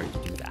necessary to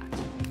do that.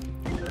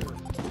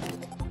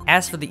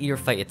 As for the Eater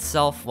fight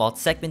itself, while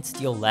its segments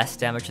deal less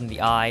damage than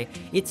the Eye,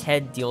 its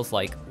head deals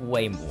like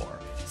way more,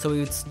 so we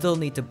would still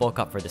need to bulk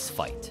up for this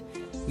fight.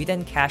 We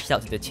then cashed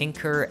out to the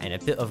Tinker, and a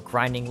bit of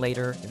grinding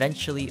later,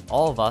 eventually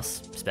all of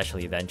us,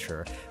 especially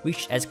Adventurer,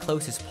 reached as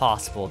close as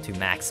possible to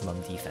maximum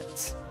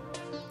defense.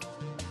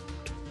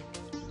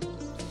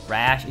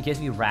 Rash, it gives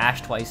me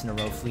Rash twice in a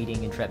row,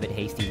 Fleeting, Intrepid,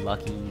 Hasty,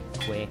 Lucky,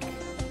 Quick.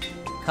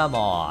 Come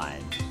on.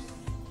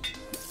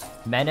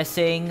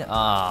 Menacing,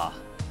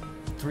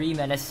 3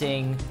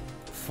 menacing,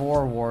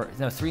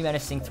 3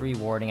 menacing, 3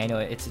 warding. I know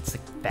it's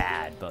like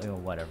bad, but you know,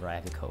 whatever, I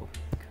have to cope.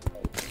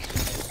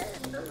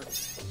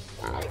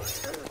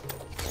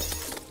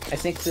 I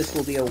think this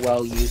will be a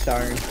well-used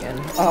iron skin.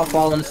 Oh,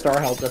 Fallen Star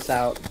helped us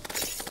out.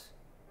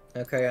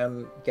 Okay,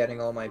 I'm getting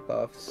all my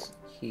buffs.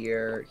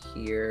 Here,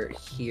 here,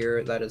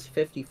 here. That is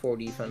 54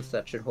 defense.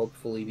 That should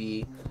hopefully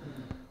be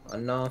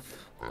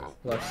enough.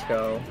 Let's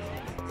go.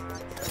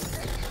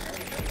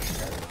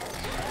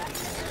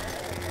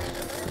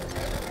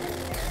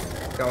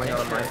 Going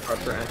on my part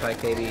for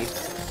anti-KB.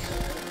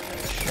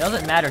 It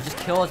doesn't matter, just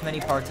kill as many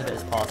parts of it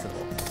as possible.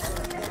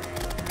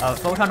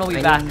 Photon will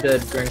be back. I need to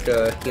drink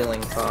a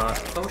healing pot.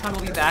 Photon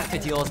will be back to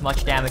deal as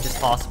much damage as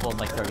possible in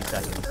like 30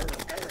 seconds.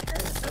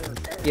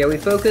 Yeah, we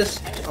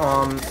focused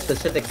on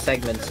specific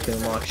segments too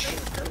much.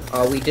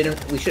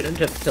 We shouldn't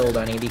have killed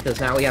any because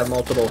now we have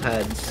multiple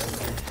heads.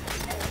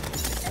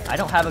 I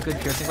don't have a good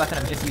piercing weapon,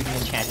 I'm just using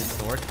Enchanted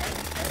Sword.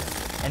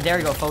 And there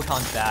you go,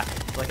 Photon's back.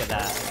 Look at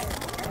that.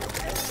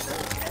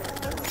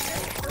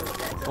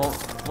 Well,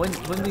 when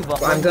we...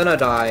 Well, I'm gonna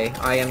die.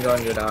 I am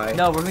going to die.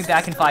 No, we're gonna be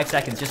back in 5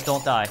 seconds, just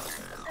don't die.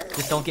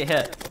 Just don't get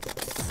hit.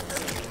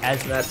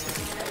 As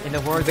that's in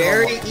the words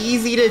very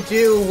easy to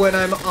do when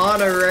I'm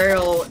on a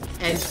rail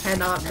and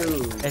cannot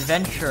move.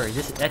 Adventure,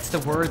 that's the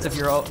words of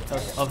your own.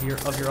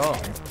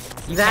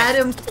 That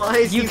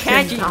implies you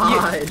can't can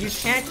dodge. you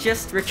can't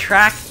just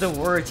retract the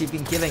words you've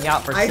been giving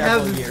out for I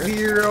several have years.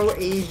 0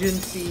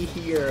 agency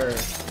here.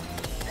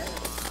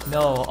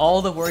 No,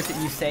 all the words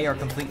that you say are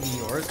completely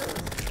yours.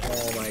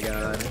 Oh my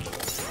god.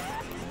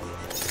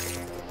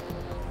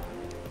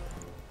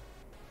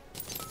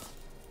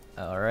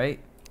 Alright.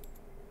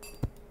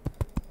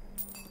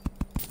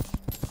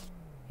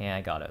 Yeah,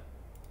 I got it.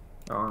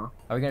 Are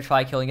we gonna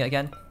try killing it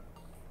again?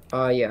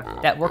 Yeah.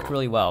 That worked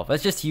really well.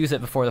 Let's just use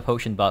it before the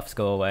potion buffs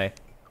go away.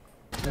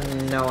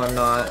 No, I'm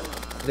not.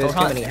 There's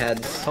too many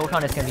heads.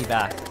 Photon is gonna be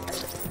back.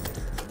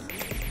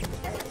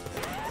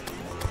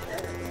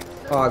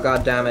 Oh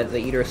god damn it, the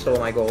eater stole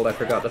my gold. I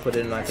forgot to put it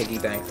in my piggy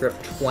bank. Drip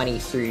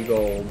 23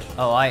 gold.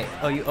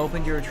 Oh, you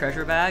opened your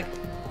treasure bag?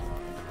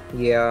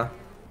 Yeah.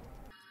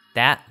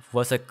 That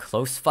was a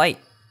close fight,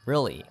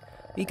 really.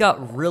 We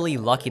got really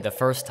lucky the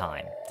first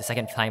time. The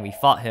second time we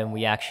fought him,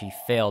 we actually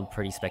failed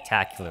pretty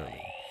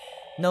spectacularly.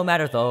 No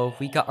matter though,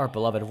 we got our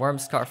beloved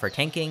Wormscar for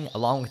tanking,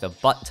 along with a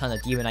butt ton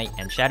of Demonite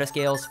and Shadow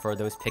Scales for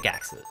those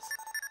pickaxes.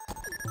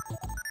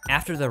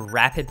 After the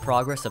rapid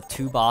progress of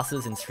 2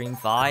 bosses in Stream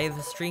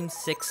 5, Stream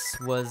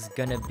 6 was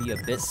gonna be a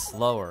bit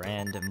slower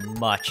and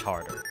much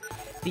harder.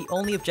 The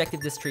only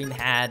objective this stream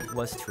had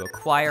was to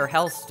acquire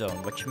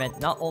Hellstone, which meant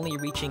not only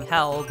reaching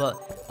Hell,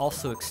 but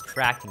also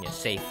extracting it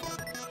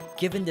safely.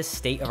 Given the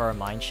state of our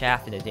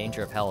mineshaft and the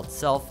danger of Hell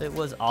itself, it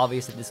was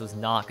obvious that this was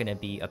not gonna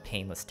be a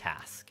painless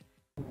task.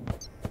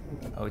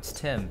 Oh, it's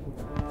Tim.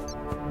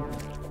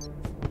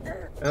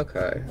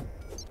 Okay.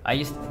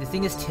 The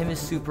thing is, Tim is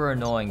super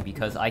annoying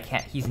because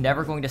he's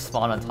never going to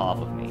spawn on top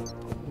of me.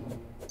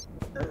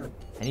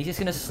 And he's just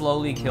gonna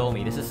slowly kill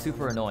me. This is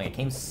super annoying. It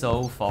came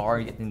so far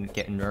and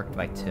get nerfed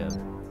by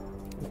Tim.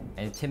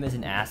 And Tim is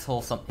an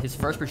asshole. His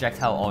first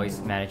projectile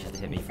always manages to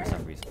hit me for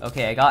some reason.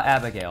 Okay, I got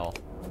Abigail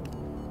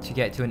to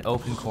get to an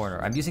open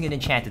corner. I'm using an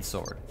enchanted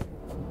sword.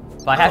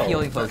 But I have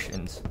healing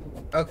potions.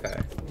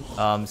 Okay.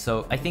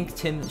 So I think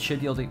Tim should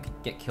be able to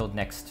get killed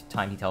next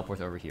time he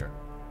teleports over here.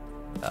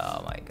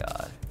 Oh my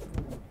god.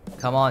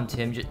 Come on,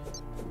 Tim.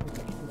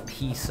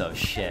 Piece of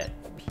shit.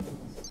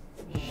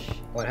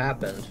 What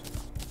happened?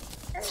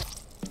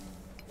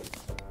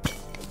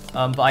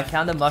 But I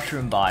found a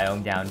mushroom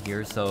biome down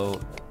here, so...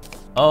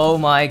 Oh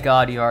my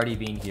god, you've already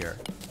been here.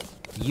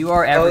 You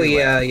are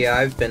everywhere. Oh yeah,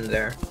 I've been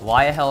there.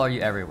 Why the hell are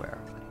you everywhere?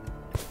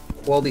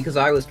 Well, because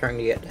I was trying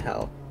to get to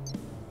Hell.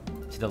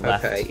 To the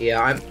left. Okay,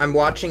 yeah, I'm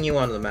watching you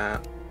on the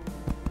map.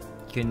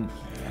 You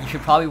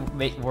should probably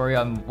worry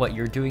on what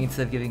you're doing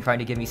instead of trying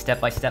to give me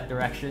step-by-step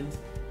directions.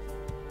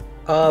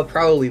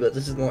 Probably, but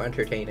this is more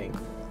entertaining.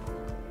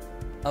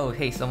 Oh,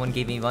 hey, someone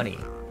gave me money.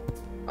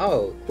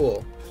 Oh,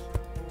 cool.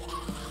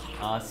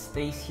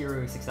 Space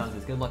Hero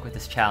 6000, good luck with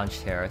this challenge,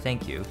 Terra,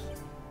 thank you.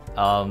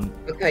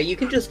 Okay, you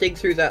can just dig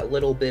through that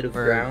little bit of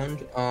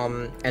ground,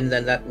 and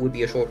then that would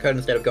be a shortcut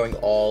instead of going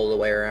all the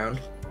way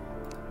around.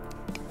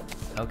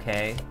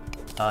 Okay.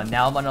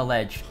 Now I'm on a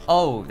ledge.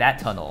 Oh, that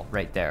tunnel,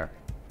 right there.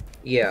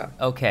 Yeah.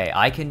 Okay,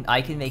 I can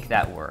make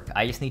that work.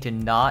 I just need to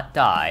not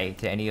die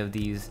to any of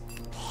these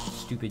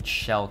stupid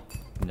shell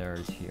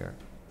nerds here.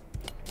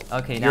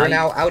 Okay, now you're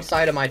now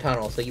outside of my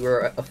tunnel, so you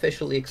are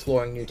officially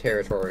exploring new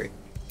territory.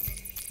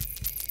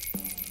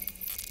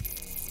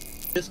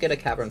 Just get a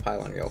cavern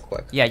pylon real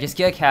quick. Yeah, just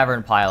get a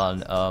cavern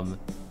pylon.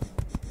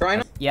 Try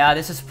not. Yeah,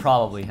 this is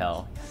probably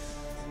Hell.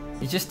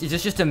 It's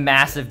just a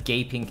massive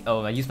gaping.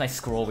 Oh, I used my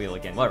scroll wheel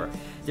again. Whatever.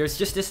 There's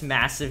just this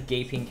massive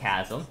gaping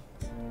chasm.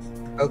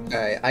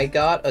 Okay, I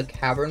got a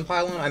cavern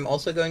pylon. I'm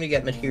also going to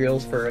get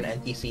materials for an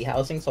NPC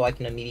housing, so I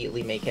can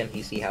immediately make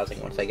NPC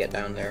housing once I get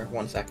down there.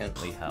 1 second.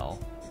 Holy hell.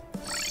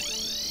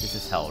 This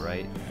is Hell,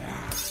 right?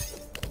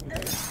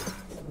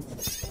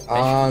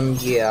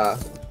 Yeah.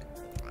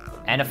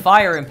 And a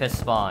fire imp has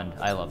spawned.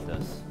 I love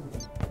this.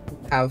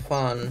 Have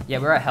fun. Yeah,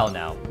 we're at Hell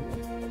now.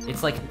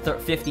 It's like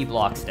 50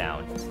 blocks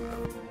down.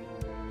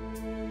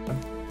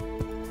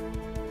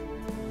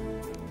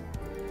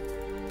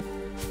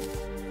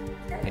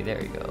 Okay,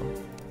 there you go.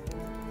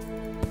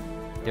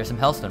 There's some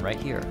Hellstone right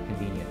here.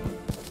 Convenient.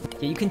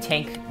 Yeah, you can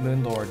tank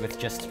Moonlord with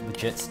just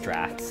legit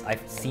strats.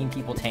 I've seen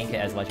people tank it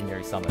as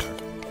Legendary Summoner.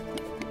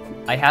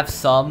 I have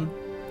some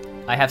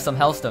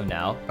Hellstone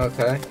now.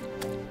 Okay.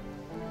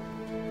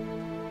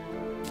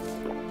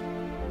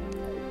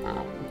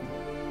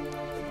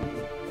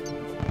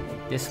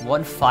 This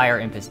one fire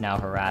imp is now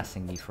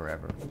harassing me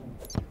forever.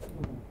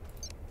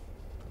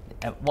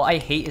 And what I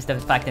hate is the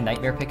fact the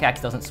Nightmare Pickaxe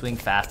doesn't swing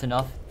fast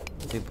enough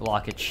to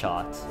block its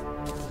shots.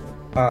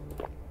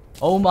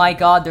 Oh my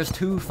god, there's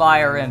 2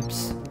 fire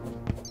imps!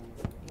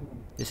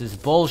 This is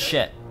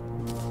bullshit.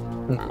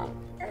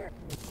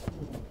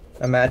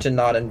 Imagine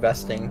not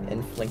investing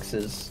in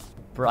Flinx's.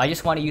 Bro, I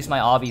just want to use my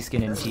obby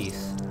skin in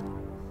peace.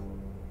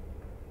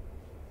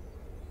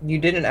 You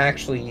didn't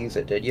actually use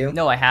it, did you?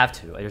 No, I have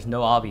to. There's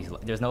no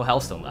obbies. There's no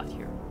Hellstone left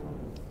here.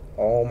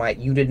 Oh my,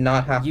 you did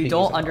not have to You use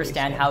don't an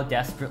understand obby how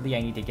desperately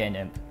I need to get an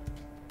imp.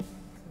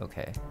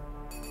 Okay.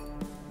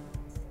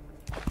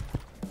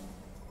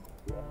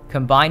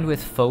 Combined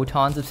with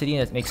Photon's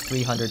obsidian, it makes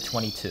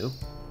 322.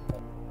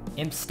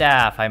 Imp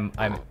staff.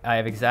 I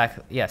have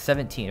exactly, yeah,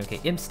 17. Okay,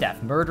 imp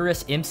staff.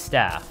 Murderous imp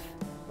staff.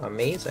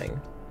 Amazing.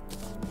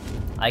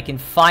 I can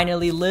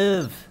finally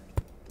live.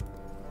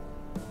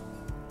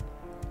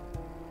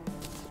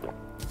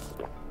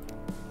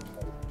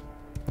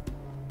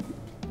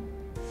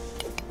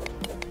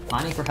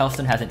 Mining for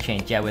Hellstone hasn't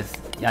changed. Yeah,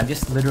 I'm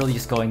just literally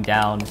just going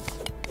down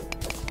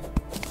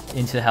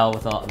into hell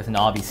with an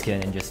obby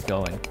skin and just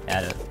going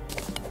at it.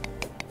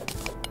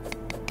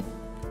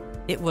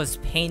 It was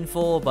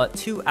painful, but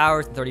 2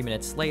 hours and 30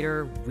 minutes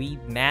later, we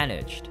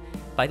managed.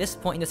 By this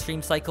point in the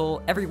stream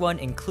cycle, everyone,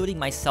 including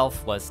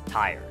myself, was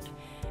tired.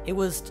 It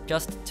was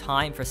just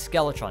time for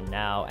Skeletron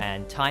now,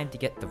 and time to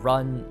get the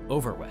run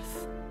over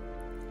with.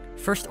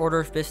 First order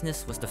of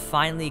business was to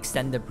finally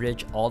extend the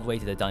bridge all the way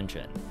to the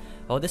dungeon.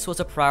 While this was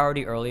a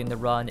priority early in the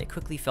run, it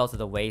quickly fell to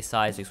the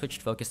wayside as we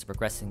switched focus to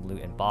progressing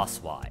loot and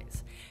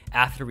boss-wise.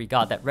 After we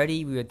got that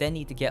ready, we would then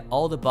need to get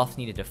all the buffs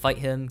needed to fight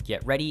him,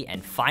 get ready,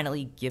 and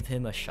finally give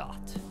him a shot.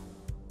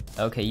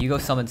 Okay, you go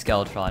summon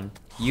Skeletron.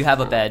 You have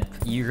a bed.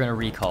 You're gonna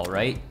recall,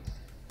 right?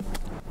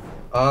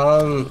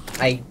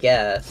 I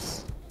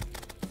guess.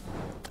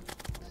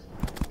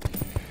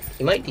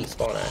 He might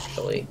despawn,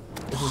 actually.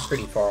 This is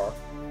pretty far.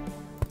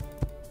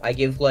 I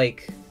give,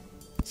 like,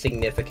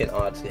 significant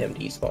odds to him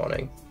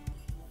despawning.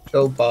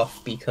 Go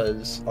buff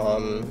because,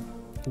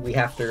 we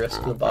have to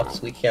risk the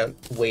buffs. We can't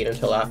wait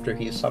until after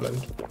he's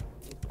summoned.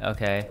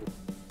 Okay.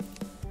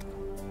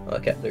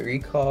 Look at the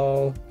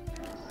recall.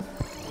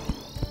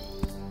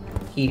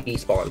 He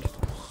despawned.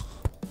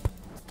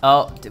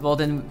 Oh, well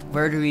then,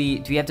 where do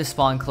we have to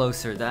spawn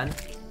closer then?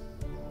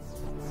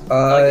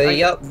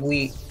 Yep,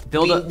 we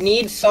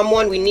need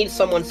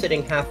someone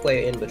sitting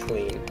halfway in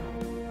between.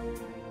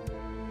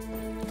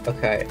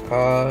 Okay,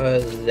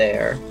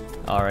 there.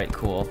 Alright,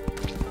 cool.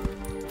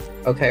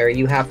 Okay, are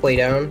you halfway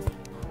down?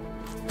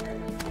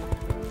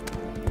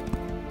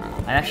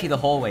 I'm actually the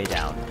whole way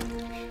down.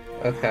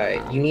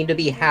 Okay, you need to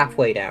be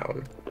halfway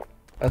down.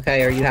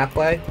 Okay, are you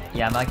halfway?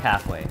 Yeah, I'm like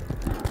halfway.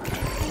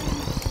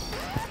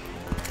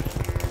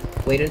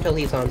 Wait until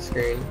he's on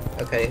screen.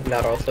 Okay,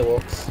 that also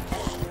works.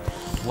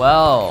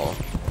 Well...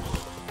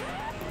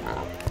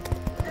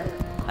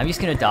 I'm just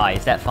gonna die,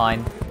 is that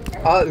fine?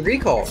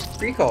 Recall!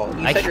 Recall!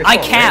 You said your I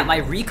spawn, can't!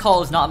 right? My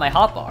recall is not in my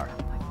hotbar.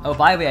 Oh,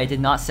 by the way, I did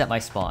not set my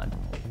spawn.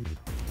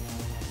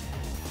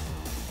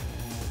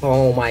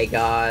 Oh my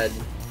god.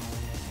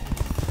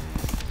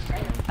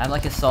 I'm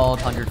like a solid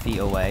 100 feet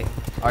away.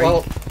 I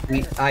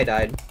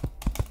died.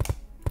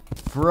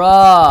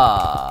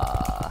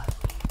 Bruh!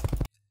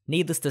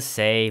 Needless to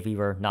say, we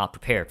were not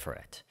prepared for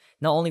it.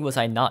 Not only was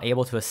I not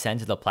able to ascend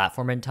to the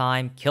platform in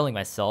time, killing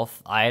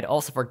myself, I had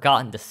also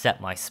forgotten to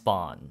set my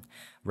spawn.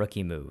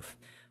 Rookie move.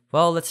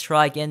 Well, let's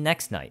try again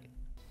next night.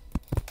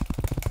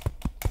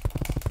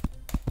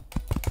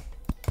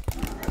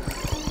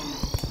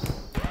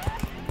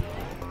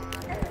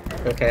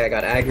 Okay, I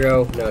got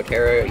aggro. No,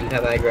 Terra, you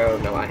have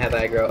aggro. No, I have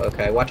aggro.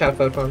 Okay, watch out,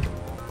 photon.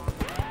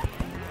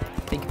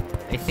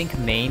 I think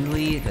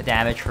mainly the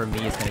damage for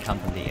me is going to come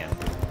from the imp.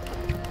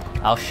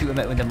 I'll shoot him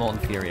with the Molten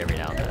Fury every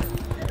now and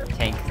then.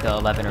 Tank the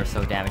 11 or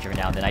so damage every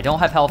now and then. I don't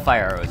have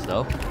Hellfire arrows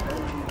though,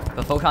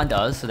 but photon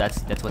does, so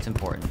that's what's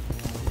important.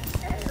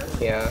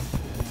 Yeah,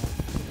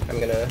 I'm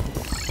gonna.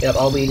 Yep,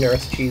 I'll be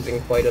nurse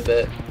cheesing quite a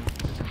bit.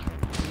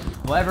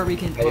 Whatever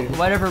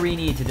we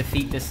need to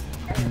defeat this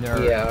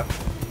nerd. Yeah.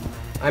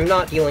 I'm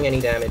not dealing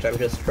any damage, I'm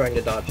just trying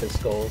to dodge his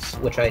skulls,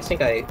 which I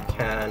think I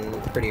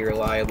can pretty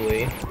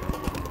reliably.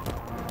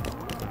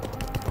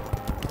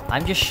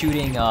 I'm just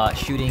shooting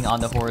on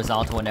the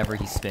horizontal whenever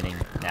he's spinning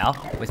now,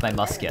 with my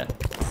musket.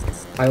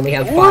 I only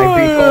have 5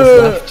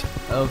 recalls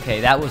left.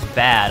 Okay, that was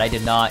bad. I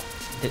did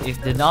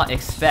not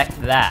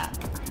expect that.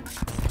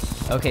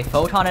 Okay,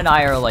 Photon and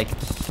I are like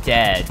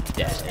dead.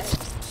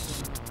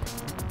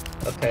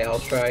 Okay, I'll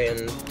try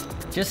and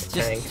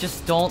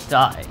Just don't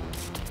die.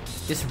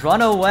 Just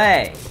run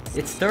away.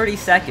 It's 30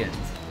 seconds.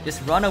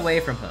 Just run away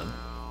from him.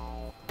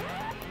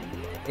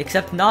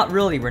 Except not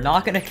really. We're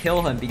not gonna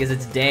kill him because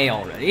it's day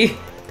already.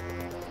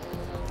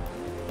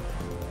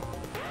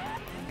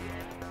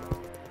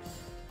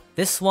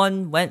 This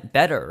one went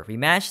better. We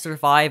managed to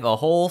survive a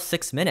whole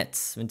 6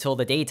 minutes until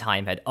the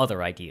daytime had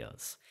other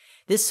ideas.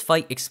 This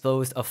fight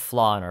exposed a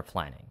flaw in our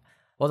planning.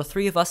 While the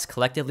three of us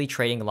collectively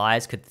trading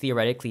lives could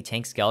theoretically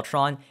tank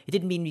Skeletron, it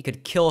didn't mean we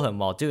could kill him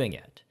while doing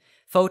it.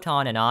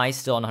 Photon and I,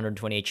 still on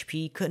 120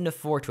 HP, couldn't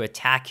afford to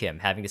attack him,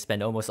 having to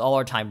spend almost all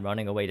our time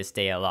running away to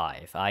stay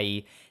alive,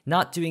 i.e.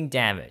 not doing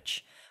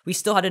damage. We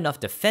still had enough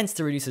defense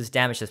to reduce his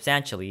damage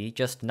substantially,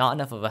 just not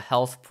enough of a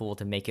health pool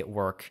to make it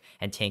work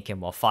and tank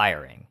him while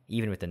firing,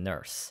 even with the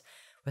nurse.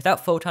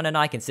 Without Photon and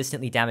I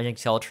consistently damaging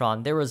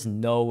Skeletron, there was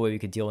no way we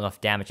could deal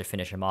enough damage to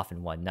finish him off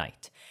in one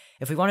night.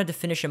 If we wanted to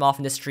finish him off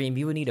in this stream,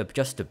 we would need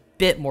just a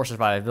bit more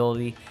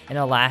survivability, and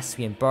alas,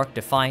 we embarked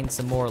to find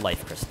some more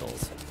life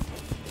crystals.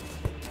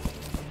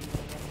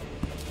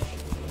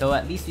 Though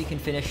at least we can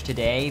finish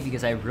today,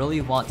 because I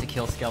really want to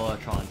kill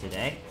Skeletron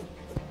today.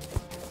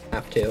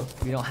 Have to.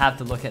 We don't have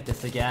to look at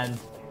this again.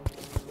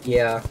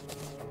 Yeah.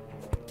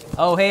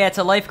 Oh hey, it's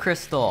a life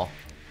crystal!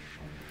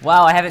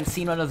 Wow, I haven't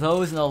seen one of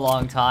those in a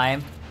long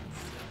time.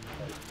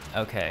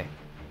 Okay.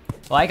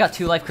 Well, I got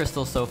 2 life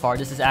crystals so far.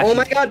 This is actually... Oh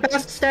my god,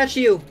 Bast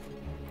statue!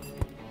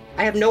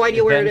 I have no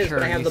idea where it is,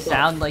 but I have the book. You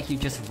sound like you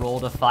just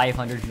rolled a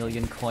 500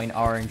 million coin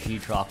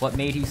RNG drop. What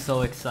made you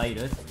so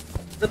excited?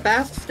 The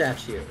Bast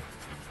statue.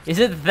 Is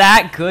it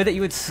that good that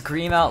you would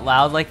scream out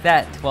loud like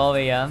that at 12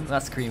 a.m.?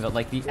 Not scream, but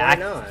like you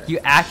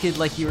acted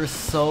like you were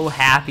so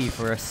happy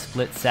for a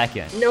split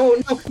second. No,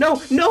 no,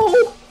 no,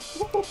 no!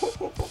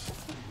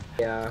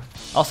 Yeah.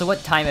 Also,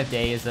 what time of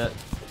day is it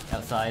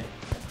outside?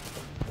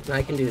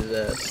 I can do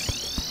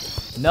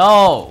this.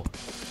 No!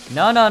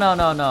 No, no, no,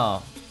 no,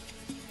 no.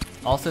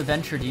 Also,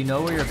 Venture, do you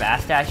know where your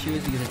Bass statue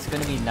is? Because it's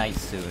gonna be night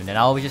soon, and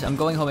I'm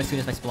going home as soon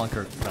as my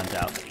Spelunker runs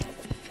out.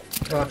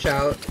 Watch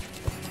out.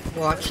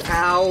 Watch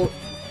out.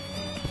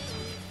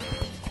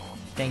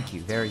 Thank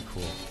you, very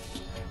cool.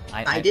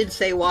 I did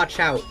say watch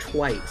out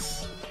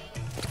twice.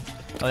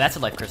 Oh, that's a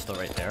life crystal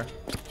right there.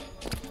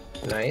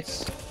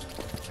 Nice.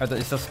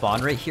 Is the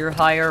spawn rate here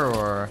higher,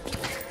 or...?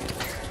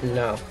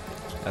 No.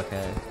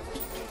 Okay.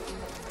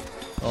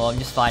 Well, I'm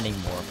just finding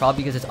more.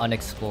 Probably because it's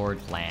unexplored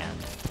land.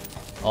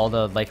 All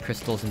the life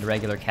crystals in the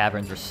regular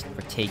caverns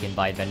were taken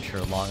by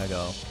Adventure long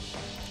ago.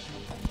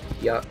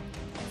 Yup.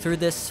 Through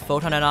this,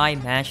 Photon and I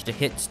managed to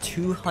hit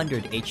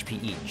 200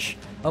 HP each,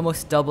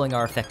 almost doubling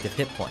our effective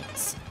hit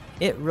points.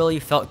 It really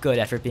felt good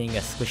after being a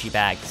squishy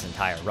bag this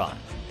entire run.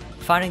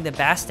 Finding the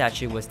Bass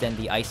statue was then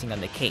the icing on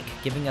the cake,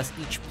 giving us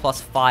each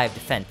 +5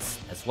 defense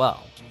as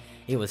well.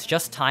 It was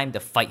just time to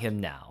fight him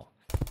now.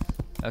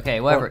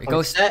 Okay, whatever.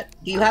 Go set.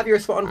 Do you have your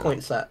spawn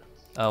point set?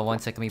 Oh, 1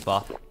 second, let me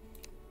buff.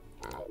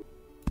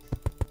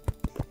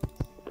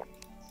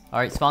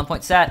 Alright, spawn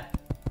point set.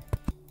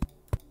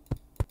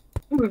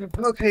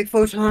 Okay,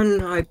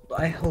 Photon.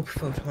 I hope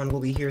Photon will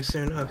be here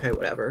soon. Okay,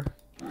 whatever.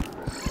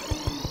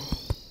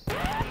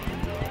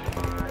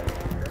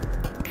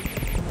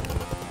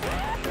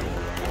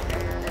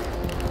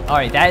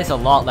 Alright, that is a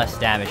lot less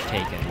damage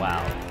taken.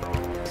 Wow.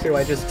 So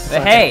I just.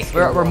 But hey,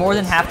 we're more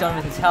than half done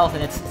with his health,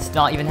 and it's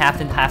not even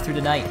half through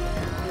the night.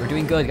 We're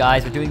doing good,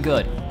 guys. We're doing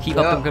good. Keep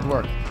up the good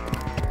work.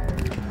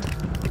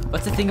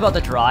 What's the thing about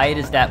the Dryad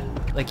is that,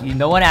 like,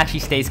 no one actually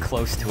stays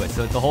close to it,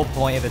 so the whole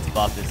point of its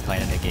buff is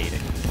kind of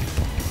negated.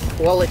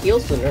 Well, it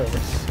heals the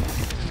nerves.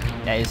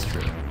 That is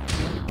true.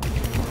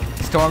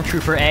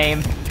 Stormtrooper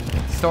aim.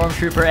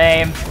 Stormtrooper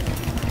aim.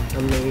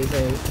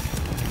 Amazing.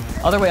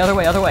 Other way, other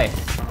way, other way.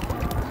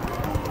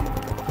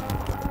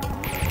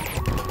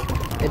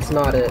 It's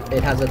not it.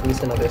 It has at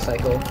least another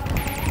cycle.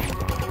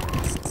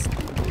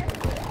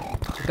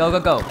 Go, go,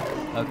 go.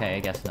 Okay, I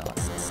guess not.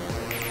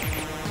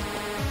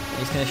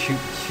 He's gonna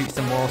shoot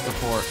some moral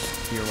support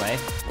your way.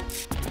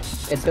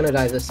 It's gonna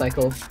die this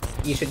cycle.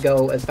 You should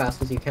go as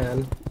fast as you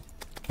can.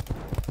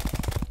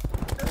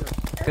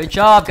 Good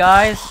job,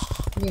 guys!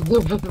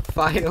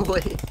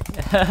 Finally.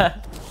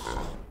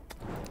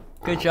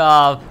 Good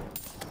job.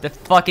 The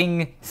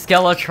fucking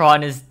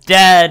Skeletron is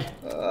dead!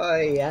 Oh,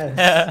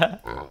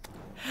 yes.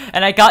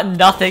 And I got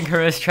nothing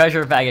from his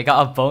treasure bag. I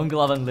got a bone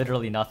glove and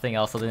literally nothing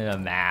else other than a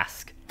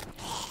mask.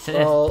 So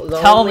well,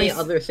 the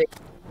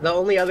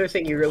only other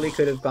thing you really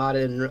could have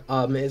gotten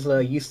is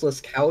a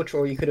useless couch,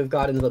 or you could have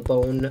gotten the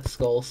bone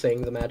skull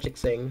sing, the magic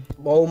sing.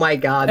 Oh my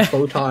god,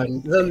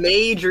 Photon, the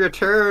mage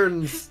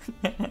returns!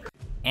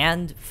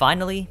 And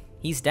finally,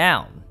 he's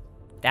down.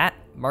 That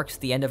marks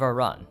the end of our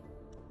run.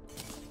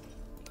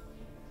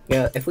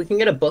 Yeah, if we can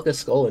get a Book of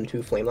Skull and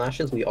 2 Flame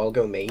Lashes, we all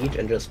go mage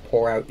and just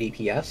pour out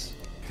DPS.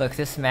 Look,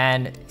 this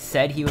man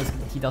said he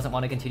doesn't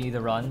want to continue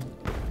the run,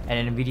 and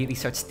then immediately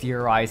starts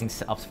theorizing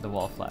setups for the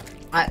wall flag.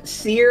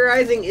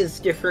 Theorizing is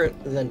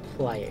different than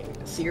playing.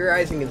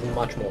 Theorizing is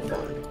much more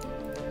fun.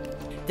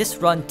 This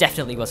run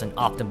definitely wasn't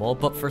optimal,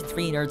 but for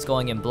 3 nerds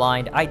going in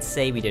blind, I'd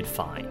say we did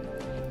fine.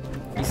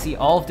 You see,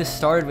 all of this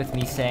started with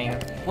me saying,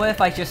 what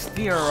if I just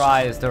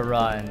theorized a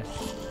run?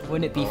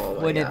 Wouldn't it be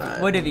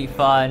would it be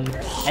fun?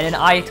 And then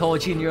I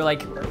told you, and you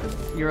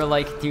were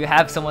like, do you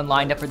have someone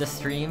lined up for the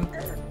stream?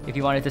 If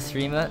you wanted to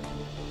stream it?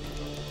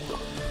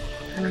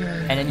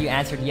 And then you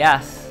answered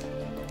yes.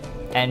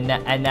 And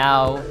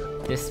now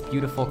this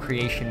beautiful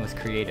creation was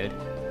created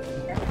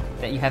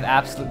that you have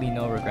absolutely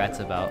no regrets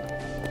about.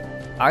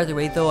 Either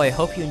way though, I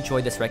hope you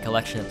enjoyed this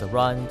recollection of the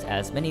run,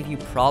 as many of you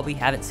probably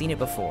haven't seen it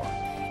before.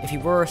 If you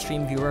were a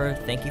stream viewer,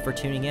 thank you for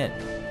tuning in.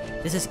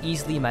 This is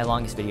easily my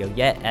longest video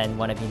yet, and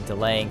one I've been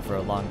delaying for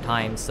a long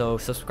time, so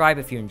subscribe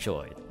if you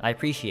enjoyed. I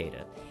appreciate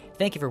it.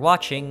 Thank you for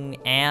watching,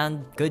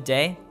 and good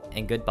day,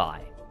 and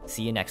goodbye.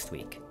 See you next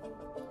week.